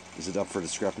is it up for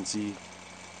discrepancy?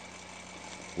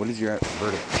 What is your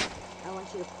verdict? I want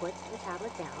you to put the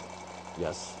tablet down,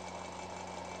 Yes.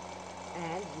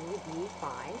 and you will be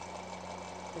fine.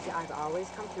 Because I've always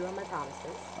come through on my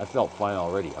promises. I felt fine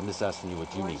already. I'm just asking you what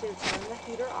I you want need. you to turn the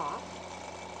heater off.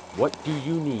 What do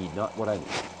you need, not what I need?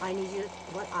 I need you to,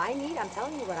 what I need, I'm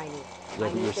telling you what I need. Yeah, I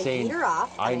but need you're the saying heater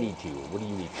off. I need to. What do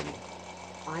you need from me?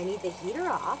 I need the heater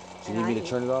off. Do you need me to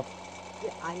turn it off?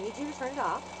 Yeah, I need you to turn it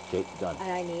off. Okay, done.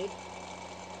 And I need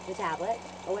the tablet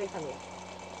away from you.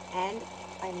 And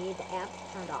I need the amp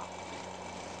turned off.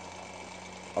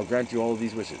 I'll grant you all of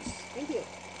these wishes. Thank you.